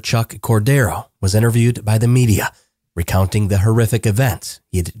regular Chuck Cordero was interviewed by the media, recounting the horrific events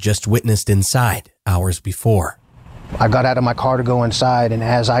he had just witnessed inside hours before. I got out of my car to go inside, and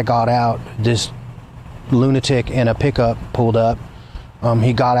as I got out, this lunatic in a pickup pulled up.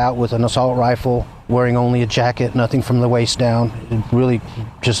 He got out with an assault rifle, wearing only a jacket, nothing from the waist down, really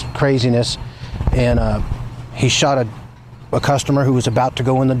just craziness. And he shot a customer who was about to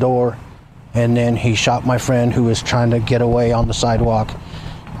go in the door, and then he shot my friend who was trying to get away on the sidewalk,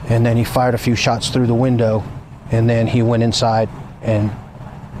 and then he fired a few shots through the window, and then he went inside and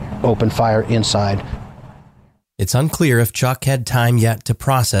opened fire inside. It's unclear if Chuck had time yet to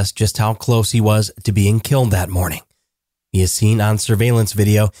process just how close he was to being killed that morning. He is seen on surveillance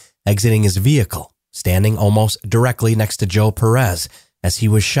video exiting his vehicle, standing almost directly next to Joe Perez as he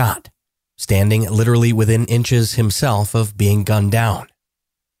was shot, standing literally within inches himself of being gunned down.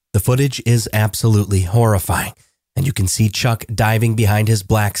 The footage is absolutely horrifying, and you can see Chuck diving behind his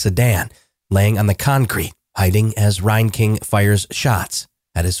black sedan, laying on the concrete, hiding as Ryan King fires shots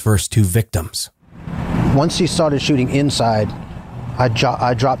at his first 2 victims. Once he started shooting inside, I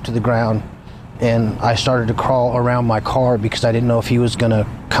dropped to the ground and I started to crawl around my car because I didn't know if he was going to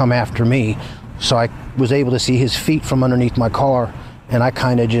come after me. So I was able to see his feet from underneath my car, and I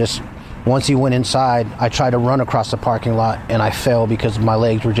kind of just, once he went inside, I tried to run across the parking lot and I fell because my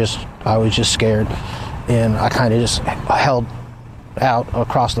legs were I was just scared. And I kind of just held out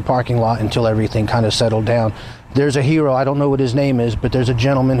across the parking lot until everything kind of settled down. There's a hero, I don't know what his name is, but there's a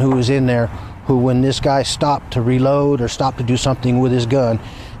gentleman who was in there who, when this guy stopped to reload or stopped to do something with his gun,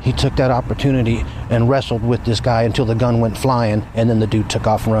 he took that opportunity and wrestled with this guy until the gun went flying, and then the dude took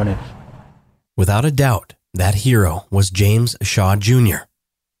off running. Without a doubt, that hero was James Shaw Jr.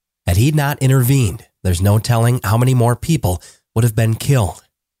 Had he not intervened, there's no telling how many more people would have been killed.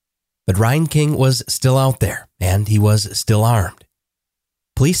 But Ryan King was still out there, and he was still armed.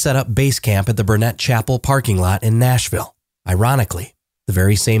 Police set up base camp at the Burnett Chapel parking lot in Nashville, ironically, the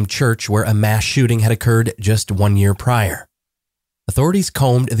very same church where a mass shooting had occurred just 1 year prior. Authorities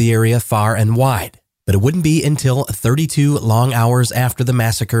combed the area far and wide, but it wouldn't be until 32 long hours after the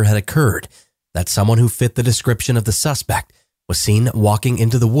massacre had occurred that someone who fit the description of the suspect was seen walking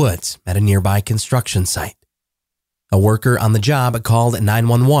into the woods at a nearby construction site. A worker on the job called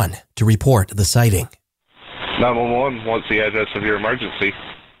 911 to report the sighting. 911, what's the address of your emergency?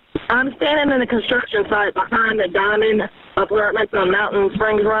 I'm standing in the construction site behind the Diamond Apartments on Mountain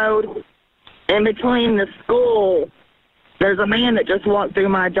Springs Road. In between the school, there's a man that just walked through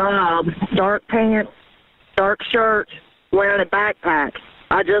my job. Dark pants, dark shirt, wearing a backpack.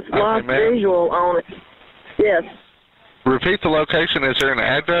 I just lost visual on it. Yes. Repeat the location. Is there an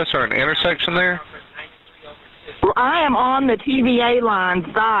address or an intersection there? I am on the TVA line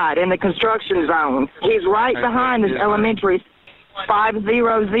side in the construction zone. He's right behind this elementary,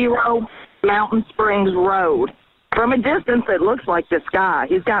 500 Mountain Springs Road. From a distance, it looks like this guy.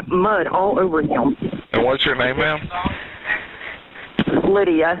 He's got mud all over him. And what's your name, ma'am?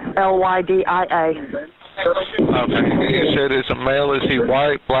 Lydia, Lydia. Okay. You said it's a male. Is he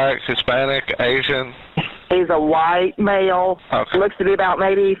white, black, Hispanic, Asian? He's a white male. Okay. Looks to be about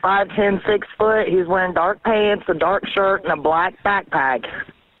maybe 5'10", 6 foot. He's wearing dark pants, a dark shirt, and a black backpack.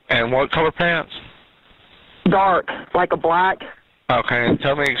 And what color pants? Dark, like a black. Okay, and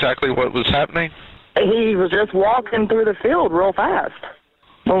tell me exactly what was happening. He was just walking through the field real fast.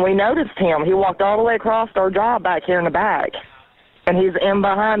 When we noticed him, he walked all the way across our job back here in the back. And he's in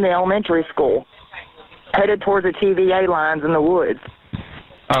behind the elementary school, headed towards the TVA lines in the woods.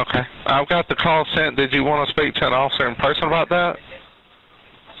 Okay. I've got the call sent. Did you want to speak to an officer in person about that?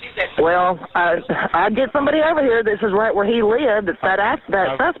 Well, I'd get somebody over here. This is right where he lived. It's that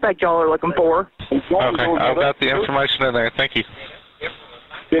suspect y'all are looking for. Okay. I've got the information in there. Thank you.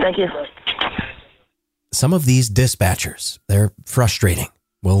 Thank you. Some of these dispatchers, they're frustrating.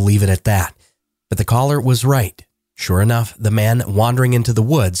 We'll leave it at that. But the caller was right. Sure enough, the man wandering into the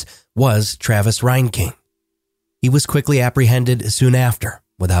woods was Travis Reinking. He was quickly apprehended soon after,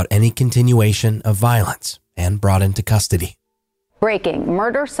 without any continuation of violence, and brought into custody. Breaking.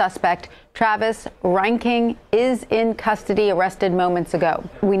 Murder suspect Travis Reinking is in custody, arrested moments ago.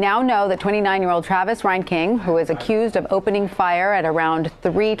 We now know that 29-year-old Travis Reinking, who is accused of opening fire at around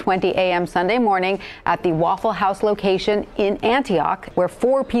 3:20 a.m. Sunday morning at the Waffle House location in Antioch, where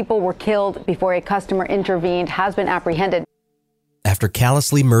 4 people were killed before a customer intervened, has been apprehended. After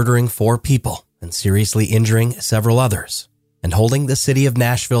callously murdering 4 people and seriously injuring several others, and holding the city of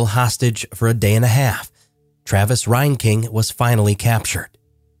Nashville hostage for a day and a half, Travis Reinking was finally captured.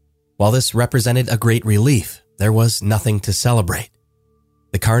 While this represented a great relief, there was nothing to celebrate.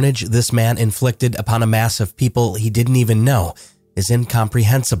 The carnage this man inflicted upon a mass of people he didn't even know is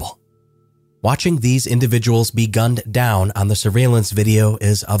incomprehensible. Watching these individuals be gunned down on the surveillance video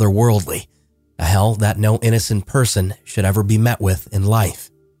is otherworldly, a hell that no innocent person should ever be met with in life.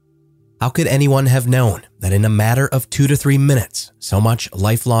 How could anyone have known that in a matter of 2 to 3 minutes, so much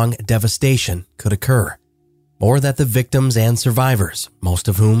lifelong devastation could occur? Or that the victims and survivors, most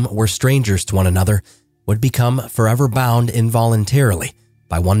of whom were strangers to one another, would become forever bound involuntarily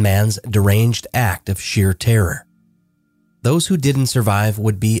by one man's deranged act of sheer terror. Those who didn't survive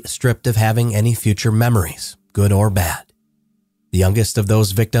would be stripped of having any future memories, good or bad. The youngest of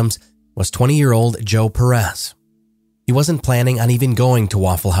those victims was 20-year-old Joe Perez. He wasn't planning on even going to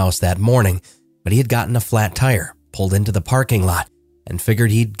Waffle House that morning, but he had gotten a flat tire, pulled into the parking lot, and figured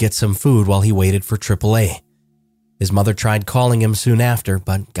he'd get some food while he waited for AAA. His mother tried calling him soon after,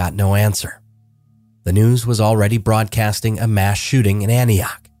 but got no answer. The news was already broadcasting a mass shooting in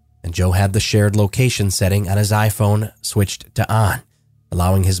Antioch, and Joe had the shared location setting on his iPhone switched to on,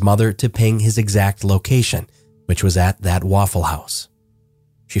 allowing his mother to ping his exact location, which was at that Waffle House.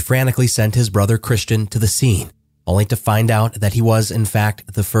 She frantically sent his brother Christian to the scene, only to find out that he was, in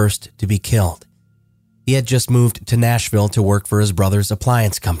fact, the first to be killed. He had just moved to Nashville to work for his brother's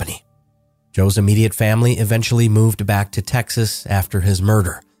appliance company. Joe's immediate family eventually moved back to Texas after his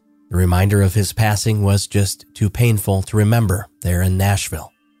murder. The reminder of his passing was just too painful to remember there in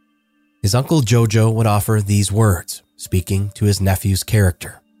Nashville. His uncle Jojo would offer these words, speaking to his nephew's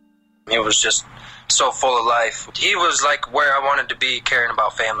character. He was just so full of life. He was like where I wanted to be, caring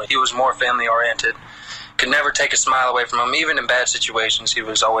about family. He was more family oriented. Could never take a smile away from him. Even in bad situations, he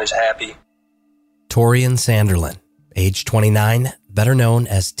was always happy. Torian Sanderlin, age 29, better known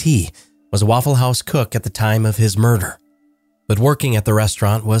as T, was a Waffle House cook at the time of his murder. But working at the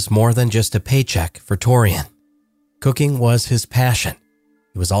restaurant was more than just a paycheck for Torian. Cooking was his passion.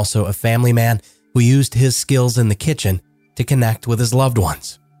 He was also a family man who used his skills in the kitchen to connect with his loved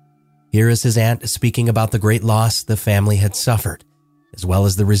ones. Here is his aunt speaking about the great loss the family had suffered, as well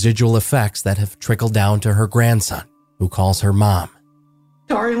as the residual effects that have trickled down to her grandson, who calls her mom.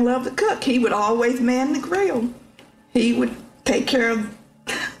 Torian loved to cook. He would always man the grill. He would take care of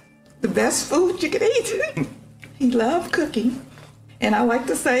the best food you could eat. He loved cooking. And I like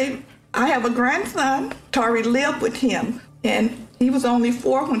to say, I have a grandson. Tori lived with him, and he was only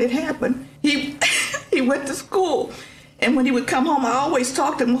 4 when it happened. He went to school, and when he would come home, I always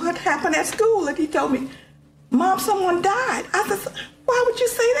talked to him, what happened at school? And he told me, Mom, someone died. I said, why would you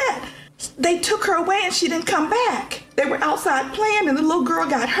say that? They took her away and she didn't come back. They were outside playing and the little girl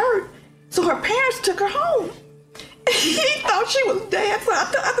got hurt, so her parents took her home. He thought she was dead, so I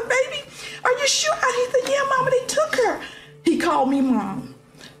said, baby, are you sure? He said, yeah, Mama, they took her. He called me Mom.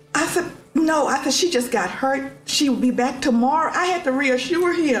 I said, no. I said, she just got hurt. She will be back tomorrow. I had to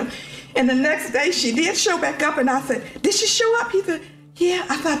reassure him. And the next day, she did show back up, and I said, did she show up? He said, yeah.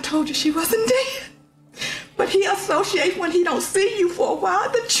 I thought I told you she wasn't dead. But he associates when he don't see you for a while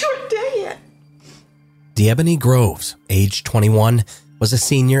that you're dead. D'Ebony Groves, age 21, was a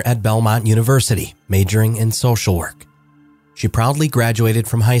senior at Belmont University, majoring in social work. She proudly graduated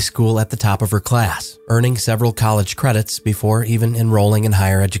from high school at the top of her class, earning several college credits before even enrolling in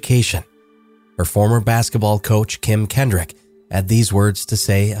higher education. Her former basketball coach, Kim Kendrick, had these words to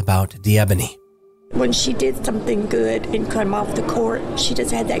say about DeEbony. When she did something good and come off the court, she just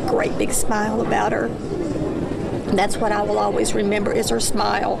had that great big smile about her. That's what I will always remember, is her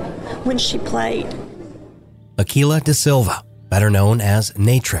smile when she played. Aquila Da Silva, better known as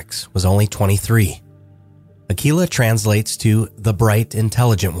Natrix, was only 23. Aquila translates to the bright,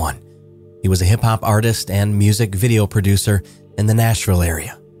 intelligent one. He was a hip-hop artist and music video producer in the Nashville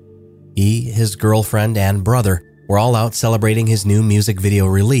area. He, his girlfriend, and brother were all out celebrating his new music video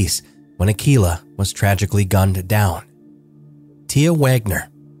release when Aquila was tragically gunned down. Tia Wagner,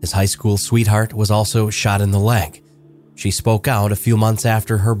 his high school sweetheart, was also shot in the leg. She spoke out a few months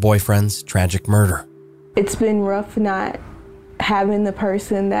after her boyfriend's tragic murder. It's been rough not having the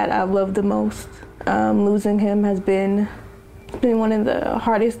person that I've loved the most. Losing him has been one of the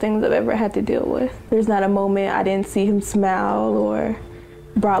hardest things I've ever had to deal with. There's not a moment I didn't see him smile or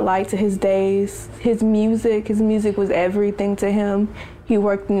brought light to his days. His music was everything to him. He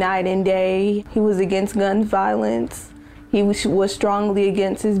worked night and day. He was against gun violence. He was strongly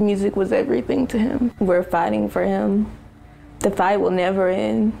against. His music was everything to him. We're fighting for him. The fight will never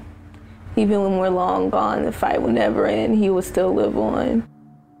end. Even when we're long gone, the fight will never end. He will still live on.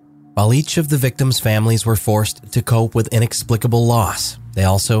 While each of the victims' families were forced to cope with inexplicable loss, they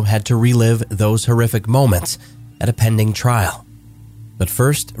also had to relive those horrific moments at a pending trial. But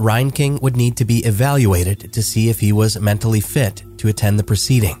first, Reinking would need to be evaluated to see if he was mentally fit to attend the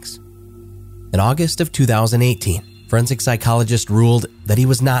proceedings. In August of 2018, forensic psychologist ruled that he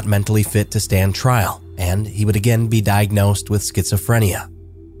was not mentally fit to stand trial, and he would again be diagnosed with schizophrenia.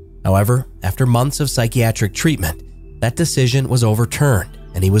 However, after months of psychiatric treatment, that decision was overturned,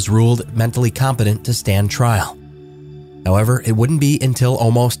 and he was ruled mentally competent to stand trial. However, it wouldn't be until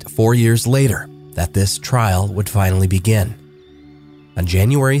almost 4 years later that this trial would finally begin. On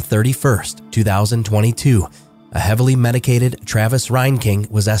January 31st, 2022, a heavily medicated Travis Reinking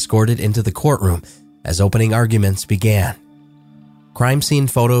was escorted into the courtroom as opening arguments began. Crime scene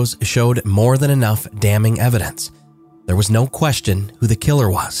photos showed more than enough damning evidence. There was no question who the killer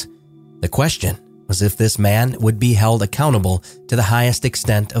was. The question was if this man would be held accountable to the highest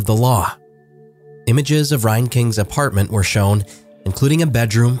extent of the law. Images of Reinking's apartment were shown, including a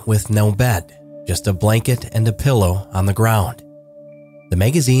bedroom with no bed, just a blanket and a pillow on the ground. The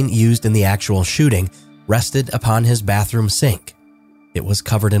magazine used in the actual shooting rested upon his bathroom sink. It was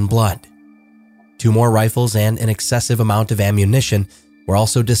covered in blood. 2 more rifles and an excessive amount of ammunition were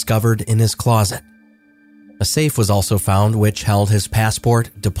also discovered in his closet. A safe was also found which held his passport,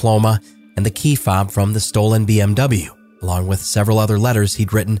 diploma, and the key fob from the stolen BMW, along with several other letters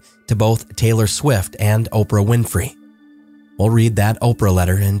he'd written to both Taylor Swift and Oprah Winfrey. We'll read that Oprah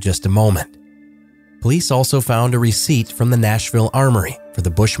letter in just a moment. Police also found a receipt from the Nashville Armory for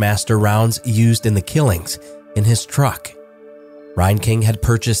the Bushmaster rounds used in the killings in his truck. Reinking had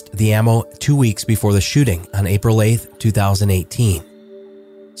purchased the ammo 2 weeks before the shooting on April 8, 2018.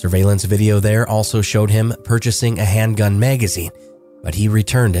 Surveillance video there also showed him purchasing a handgun magazine, but he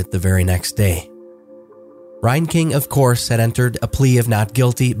returned it the very next day. Reinking, of course, had entered a plea of not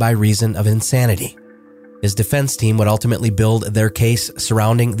guilty by reason of insanity. His defense team would ultimately build their case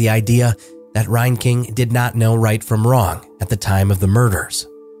surrounding the idea that Reinking did not know right from wrong at the time of the murders,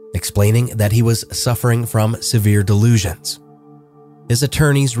 explaining that he was suffering from severe delusions. His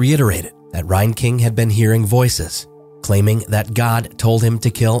attorneys reiterated that Reinking had been hearing voices, claiming that God told him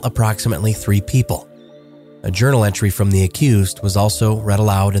to kill approximately 3 people. A journal entry from the accused was also read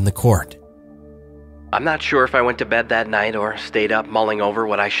aloud in the court. I'm not sure if I went to bed that night or stayed up mulling over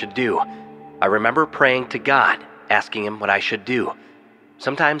what I should do. I remember praying to God, asking him what I should do.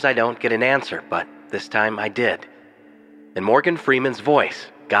 Sometimes I don't get an answer, but this time I did. In Morgan Freeman's voice,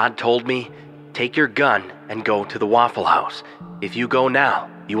 God told me, "Take your gun and go to the Waffle House. If you go now,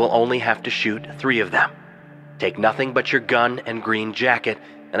 you will only have to shoot 3 of them. Take nothing but your gun and green jacket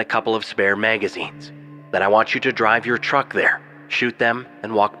and a couple of spare magazines. Then I want you to drive your truck there, shoot them,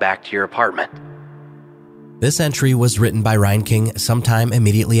 and walk back to your apartment." This entry was written by Reinking sometime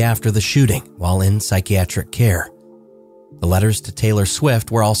immediately after the shooting while in psychiatric care. The letters to Taylor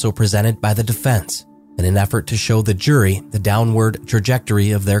Swift were also presented by the defense in an effort to show the jury the downward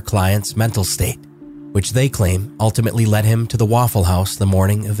trajectory of their client's mental state, which they claim ultimately led him to the Waffle House the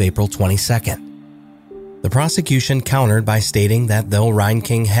morning of April 22nd. The prosecution countered by stating that though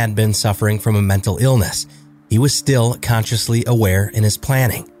Reinking had been suffering from a mental illness, he was still consciously aware in his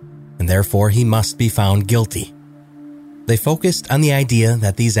planning, and therefore he must be found guilty. They focused on the idea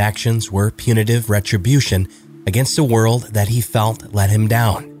that these actions were punitive retribution against a world that he felt let him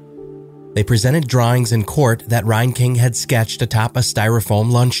down. They presented drawings in court that Reinking had sketched atop a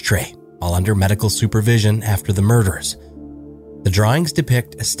styrofoam lunch tray while under medical supervision after the murders. The drawings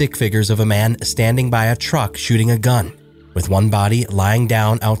depict stick figures of a man standing by a truck shooting a gun, with one body lying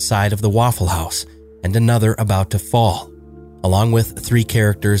down outside of the Waffle House and another about to fall, along with 3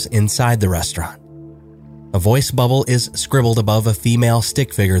 characters inside the restaurant. A voice bubble is scribbled above a female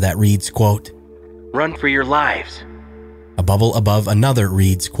stick figure that reads, quote, "Run for your lives." A bubble above another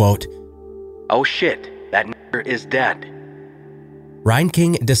reads, quote, "Oh shit, that nigger is dead."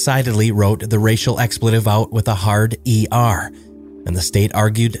 Reinking decidedly wrote the racial expletive out with a hard ER, and the state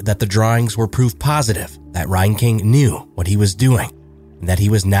argued that the drawings were proof positive that Reinking knew what he was doing and that he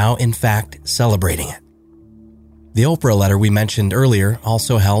was now in fact celebrating it. The Oprah letter we mentioned earlier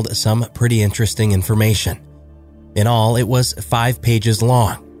also held some pretty interesting information. In all, it was 5 pages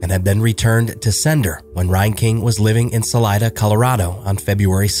long and had been returned to sender when Reinking was living in Salida, Colorado on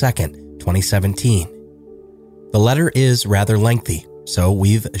February 2nd, 2017. The letter is rather lengthy, so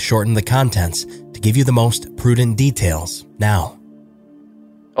we've shortened the contents to give you the most prudent details now.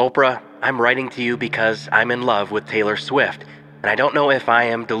 Oprah, I'm writing to you because I'm in love with Taylor Swift, and I don't know if I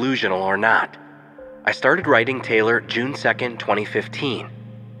am delusional or not. I started writing Taylor June 2nd, 2015.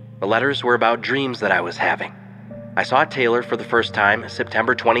 The letters were about dreams that I was having. I saw Taylor for the first time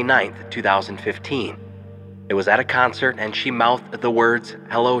September 29th, 2015. It was at a concert and she mouthed the words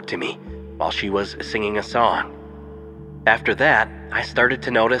 "hello" to me while she was singing a song. After that, I started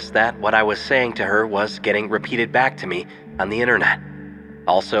to notice that what I was saying to her was getting repeated back to me on the internet.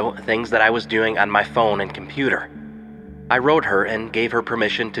 Also, things that I was doing on my phone and computer. I wrote her and gave her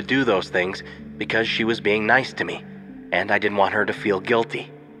permission to do those things because she was being nice to me, and I didn't want her to feel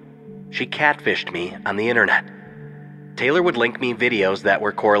guilty. She catfished me on the internet. Taylor would link me videos that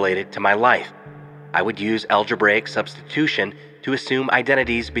were correlated to my life. I would use algebraic substitution to assume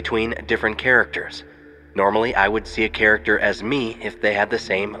identities between different characters. Normally, I would see a character as me if they had the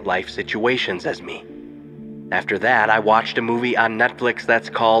same life situations as me. After that, I watched a movie on Netflix that's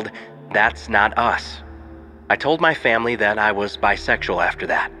called That's Not Us. I told my family that I was bisexual after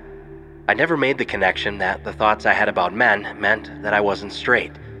that. I never made the connection that the thoughts I had about men meant that I wasn't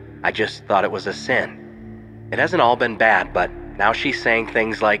straight. I just thought it was a sin. It hasn't all been bad, but now she's saying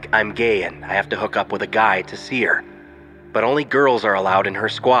things like I'm gay and I have to hook up with a guy to see her. But only girls are allowed in her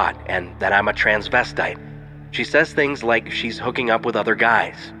squad, and that I'm a transvestite. She says things like she's hooking up with other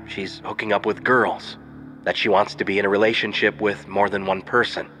guys, she's hooking up with girls, that she wants to be in a relationship with more than one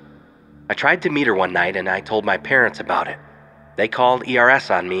person. I tried to meet her one night and I told my parents about it. They called ERS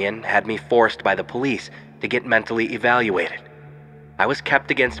on me and had me forced by the police to get mentally evaluated. I was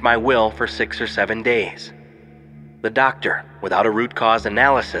kept against my will for 6 or 7 days. The doctor, without a root cause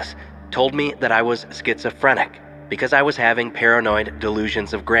analysis, told me that I was schizophrenic because I was having paranoid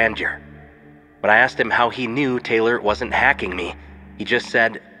delusions of grandeur. When I asked him how he knew Taylor wasn't hacking me, he just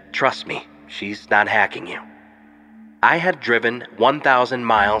said, "Trust me, she's not hacking you." I had driven 1,000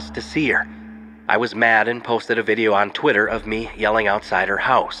 miles to see her. I was mad and posted a video on Twitter of me yelling outside her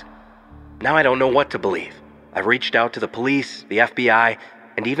house. Now I don't know what to believe. I've reached out to the police, the FBI,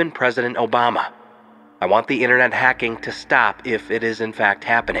 and even President Obama. I want the internet hacking to stop if it is in fact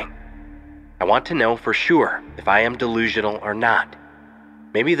happening. I want to know for sure if I am delusional or not.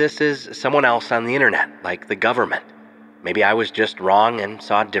 Maybe this is someone else on the internet, like the government. Maybe I was just wrong and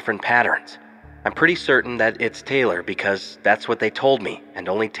saw different patterns. I'm pretty certain that it's Taylor because that's what they told me, and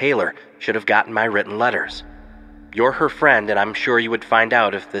only Taylor should have gotten my written letters. You're her friend, and I'm sure you would find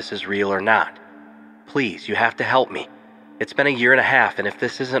out if this is real or not. Please, you have to help me. It's been 1.5 years, and if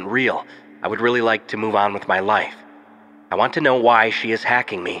this isn't real, I would really like to move on with my life. I want to know why she is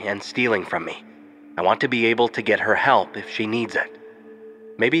hacking me and stealing from me. I want to be able to get her help if she needs it.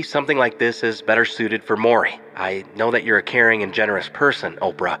 Maybe something like this is better suited for Maury. I know that you're a caring and generous person,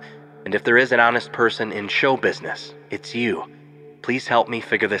 Oprah, and if there is an honest person in show business, it's you. Please help me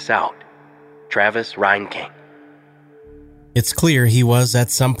figure this out. Travis Reinking. It's clear he was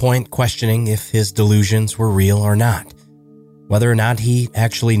at some point questioning if his delusions were real or not. Whether or not he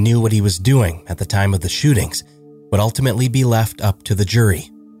actually knew what he was doing at the time of the shootings would ultimately be left up to the jury.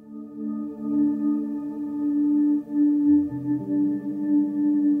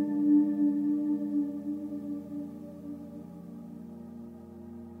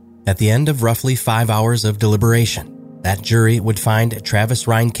 At the end of roughly 5 hours of deliberation, that jury would find Travis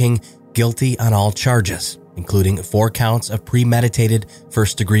Reinking guilty on all charges, including 4 counts of premeditated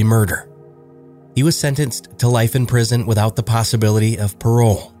first-degree murder. He was sentenced to life in prison without the possibility of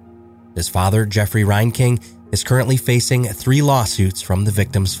parole. His father, Jeffrey Reinking, is currently facing 3 lawsuits from the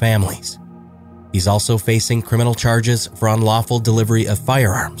victims' families. He's also facing criminal charges for unlawful delivery of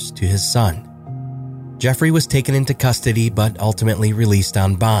firearms to his son. Jeffrey was taken into custody but ultimately released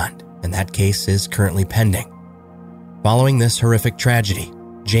on bond, and that case is currently pending. Following this horrific tragedy,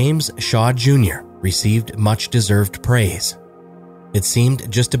 James Shaw Jr. received much-deserved praise. It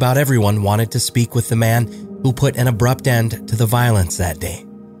seemed just about everyone wanted to speak with the man who put an abrupt end to the violence that day.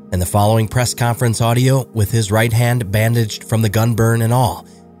 In the following press conference audio, with his right hand bandaged from the gun burn and all,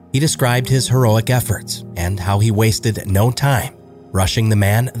 he described his heroic efforts and how he wasted no time rushing the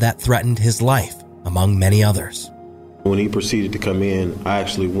man that threatened his life, among many others. When he proceeded to come in, I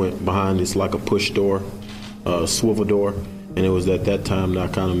actually went behind this like a push door, swivel door, and it was at that time that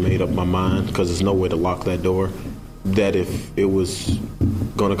I kind of made up my mind, because there's no way to lock that door, that if it was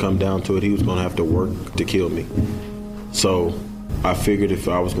going to come down to it, he was going to have to work to kill me. So I figured if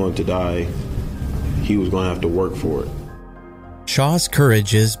I was going to die, he was going to have to work for it. Shaw's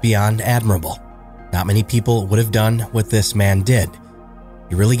courage is beyond admirable. Not many people would have done what this man did.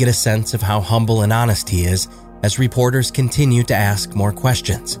 You really get a sense of how humble and honest he is as reporters continue to ask more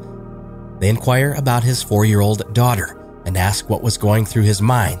questions. They inquire about his 4-year-old daughter and ask what was going through his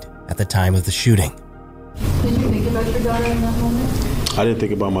mind at the time of the shooting. Did you think about your daughter in that moment? I didn't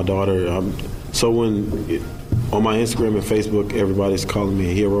think about my daughter. On my Instagram and Facebook, everybody's calling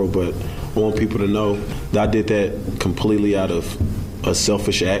me a hero, but I want people to know that I did that completely out of a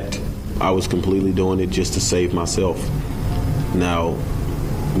selfish act. I was completely doing it just to save myself. Now,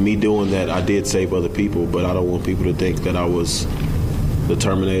 me doing that, I did save other people, but I don't want people to think that I was the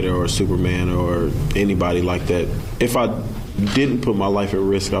Terminator or Superman or anybody like that. If I didn't put my life at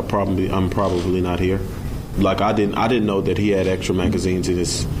risk, I'm probably not here. Like I didn't know that he had extra magazines in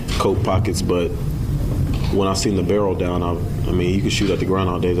his coat pockets, but when I seen the barrel down, I mean, you can shoot at the ground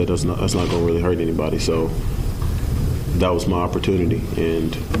all day. That's not going to really hurt anybody. So that was my opportunity,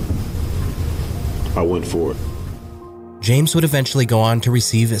 and I went for it. James would eventually go on to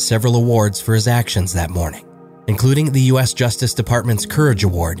receive several awards for his actions that morning, including the U.S. Justice Department's Courage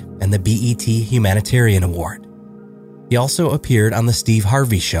Award and the BET Humanitarian Award. He also appeared on The Steve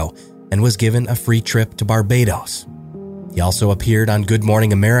Harvey Show and was given a free trip to Barbados. He also appeared on Good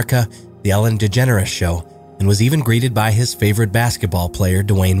Morning America, The Ellen DeGeneres Show, and was even greeted by his favorite basketball player,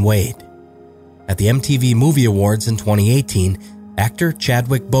 Dwayne Wade. At the MTV Movie Awards in 2018, actor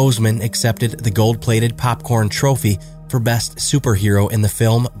Chadwick Boseman accepted the gold-plated popcorn trophy for Best Superhero in the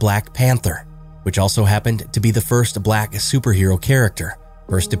film Black Panther, which also happened to be the first black superhero character,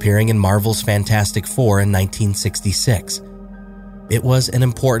 first appearing in Marvel's Fantastic Four in 1966. It was an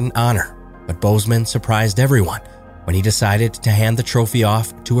important honor, but Boseman surprised everyone when he decided to hand the trophy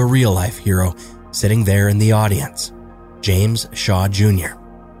off to a real-life hero sitting there in the audience, James Shaw Jr.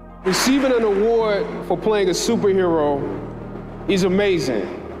 Receiving an award for playing a superhero is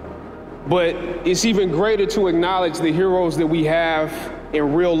amazing. But it's even greater to acknowledge the heroes that we have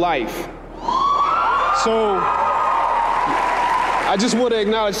in real life. So I just want to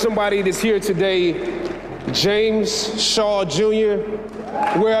acknowledge somebody that's here today, James Shaw Jr.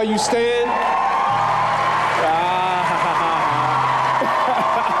 Where you stand?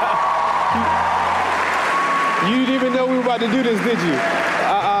 You didn't even know we were about to do this, did you?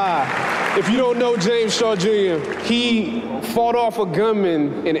 If you don't know James Shaw Jr., he fought off a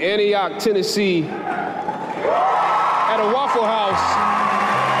gunman in Antioch, Tennessee, at a Waffle House.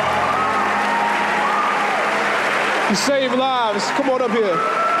 He saved lives. Come on up here.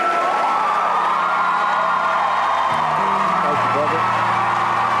 Thank you, brother.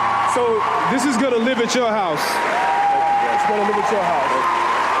 So this is gonna live at your house. It's gonna live at your house.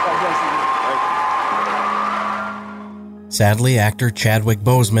 God bless you. Sadly, actor Chadwick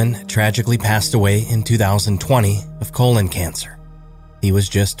Boseman tragically passed away in 2020 of colon cancer. He was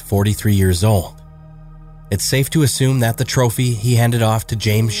just 43 years old. It's safe to assume that the trophy he handed off to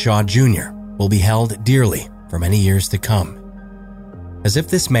James Shaw Jr. will be held dearly for many years to come. As if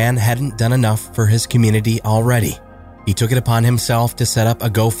this man hadn't done enough for his community already, he took it upon himself to set up a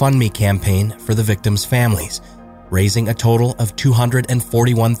GoFundMe campaign for the victims' families, raising a total of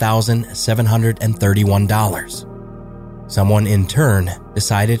 $241,731. Someone in turn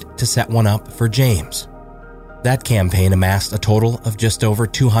decided to set one up for James. That campaign amassed a total of just over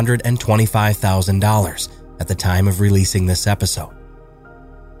 $225,000 at the time of releasing this episode.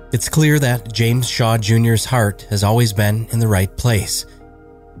 It's clear that James Shaw Jr.'s heart has always been in the right place.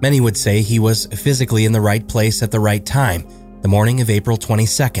 Many would say he was physically in the right place at the right time, the morning of April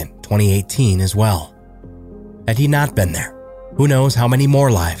 22nd, 2018 as well. Had he not been there, who knows how many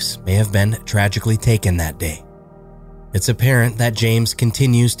more lives may have been tragically taken that day. It's apparent that James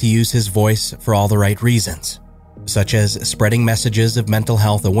continues to use his voice for all the right reasons, such as spreading messages of mental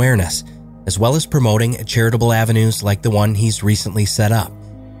health awareness as well as promoting charitable avenues like the one he's recently set up,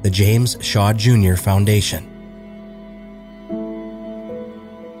 the James Shaw Jr. Foundation.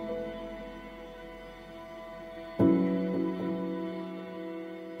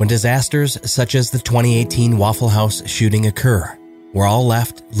 When disasters such as the 2018 Waffle House shooting occur, we're all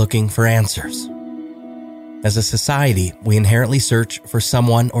left looking for answers. As a society, we inherently search for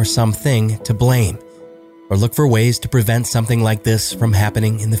someone or something to blame, or look for ways to prevent something like this from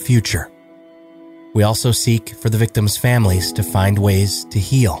happening in the future. We also seek for the victims' families to find ways to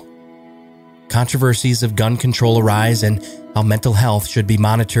heal. Controversies of gun control arise, and how mental health should be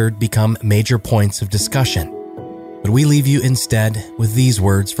monitored become major points of discussion. But we leave you instead with these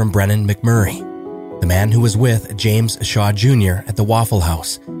words from Brennan McMurray, the man who was with James Shaw Jr. at the Waffle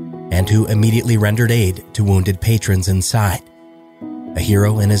House and who immediately rendered aid to wounded patrons inside. A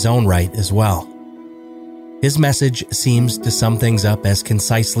hero in his own right as well. His message seems to sum things up as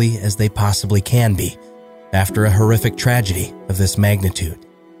concisely as they possibly can be after a horrific tragedy of this magnitude.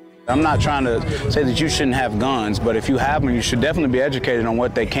 I'm not trying to say that you shouldn't have guns, but if you have them, you should definitely be educated on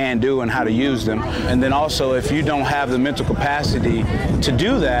what they can do and how to use them. And then also, if you don't have the mental capacity to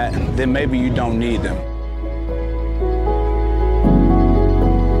do that, then maybe you don't need them.